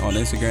find me on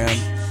Instagram,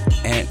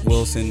 Ant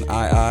Wilson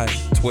II,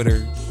 Twitter,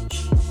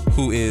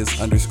 who is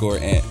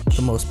 _Ant.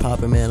 The most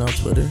poppin' man on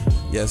Twitter.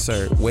 Yes,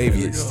 sir. There we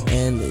Waviest. go.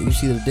 And you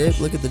see the dip?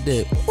 Look at the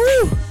dip.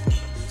 Woo!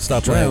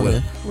 Stop playing with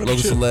it. Where the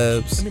Local chip? I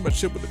Celebs, need my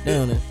chip with the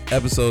Down dip. it.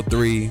 episode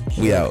 3.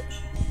 We out.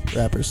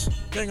 Rappers.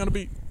 Gang on the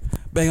beat.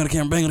 Bang on the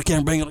camera, bang on the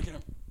camera, bang on the camera.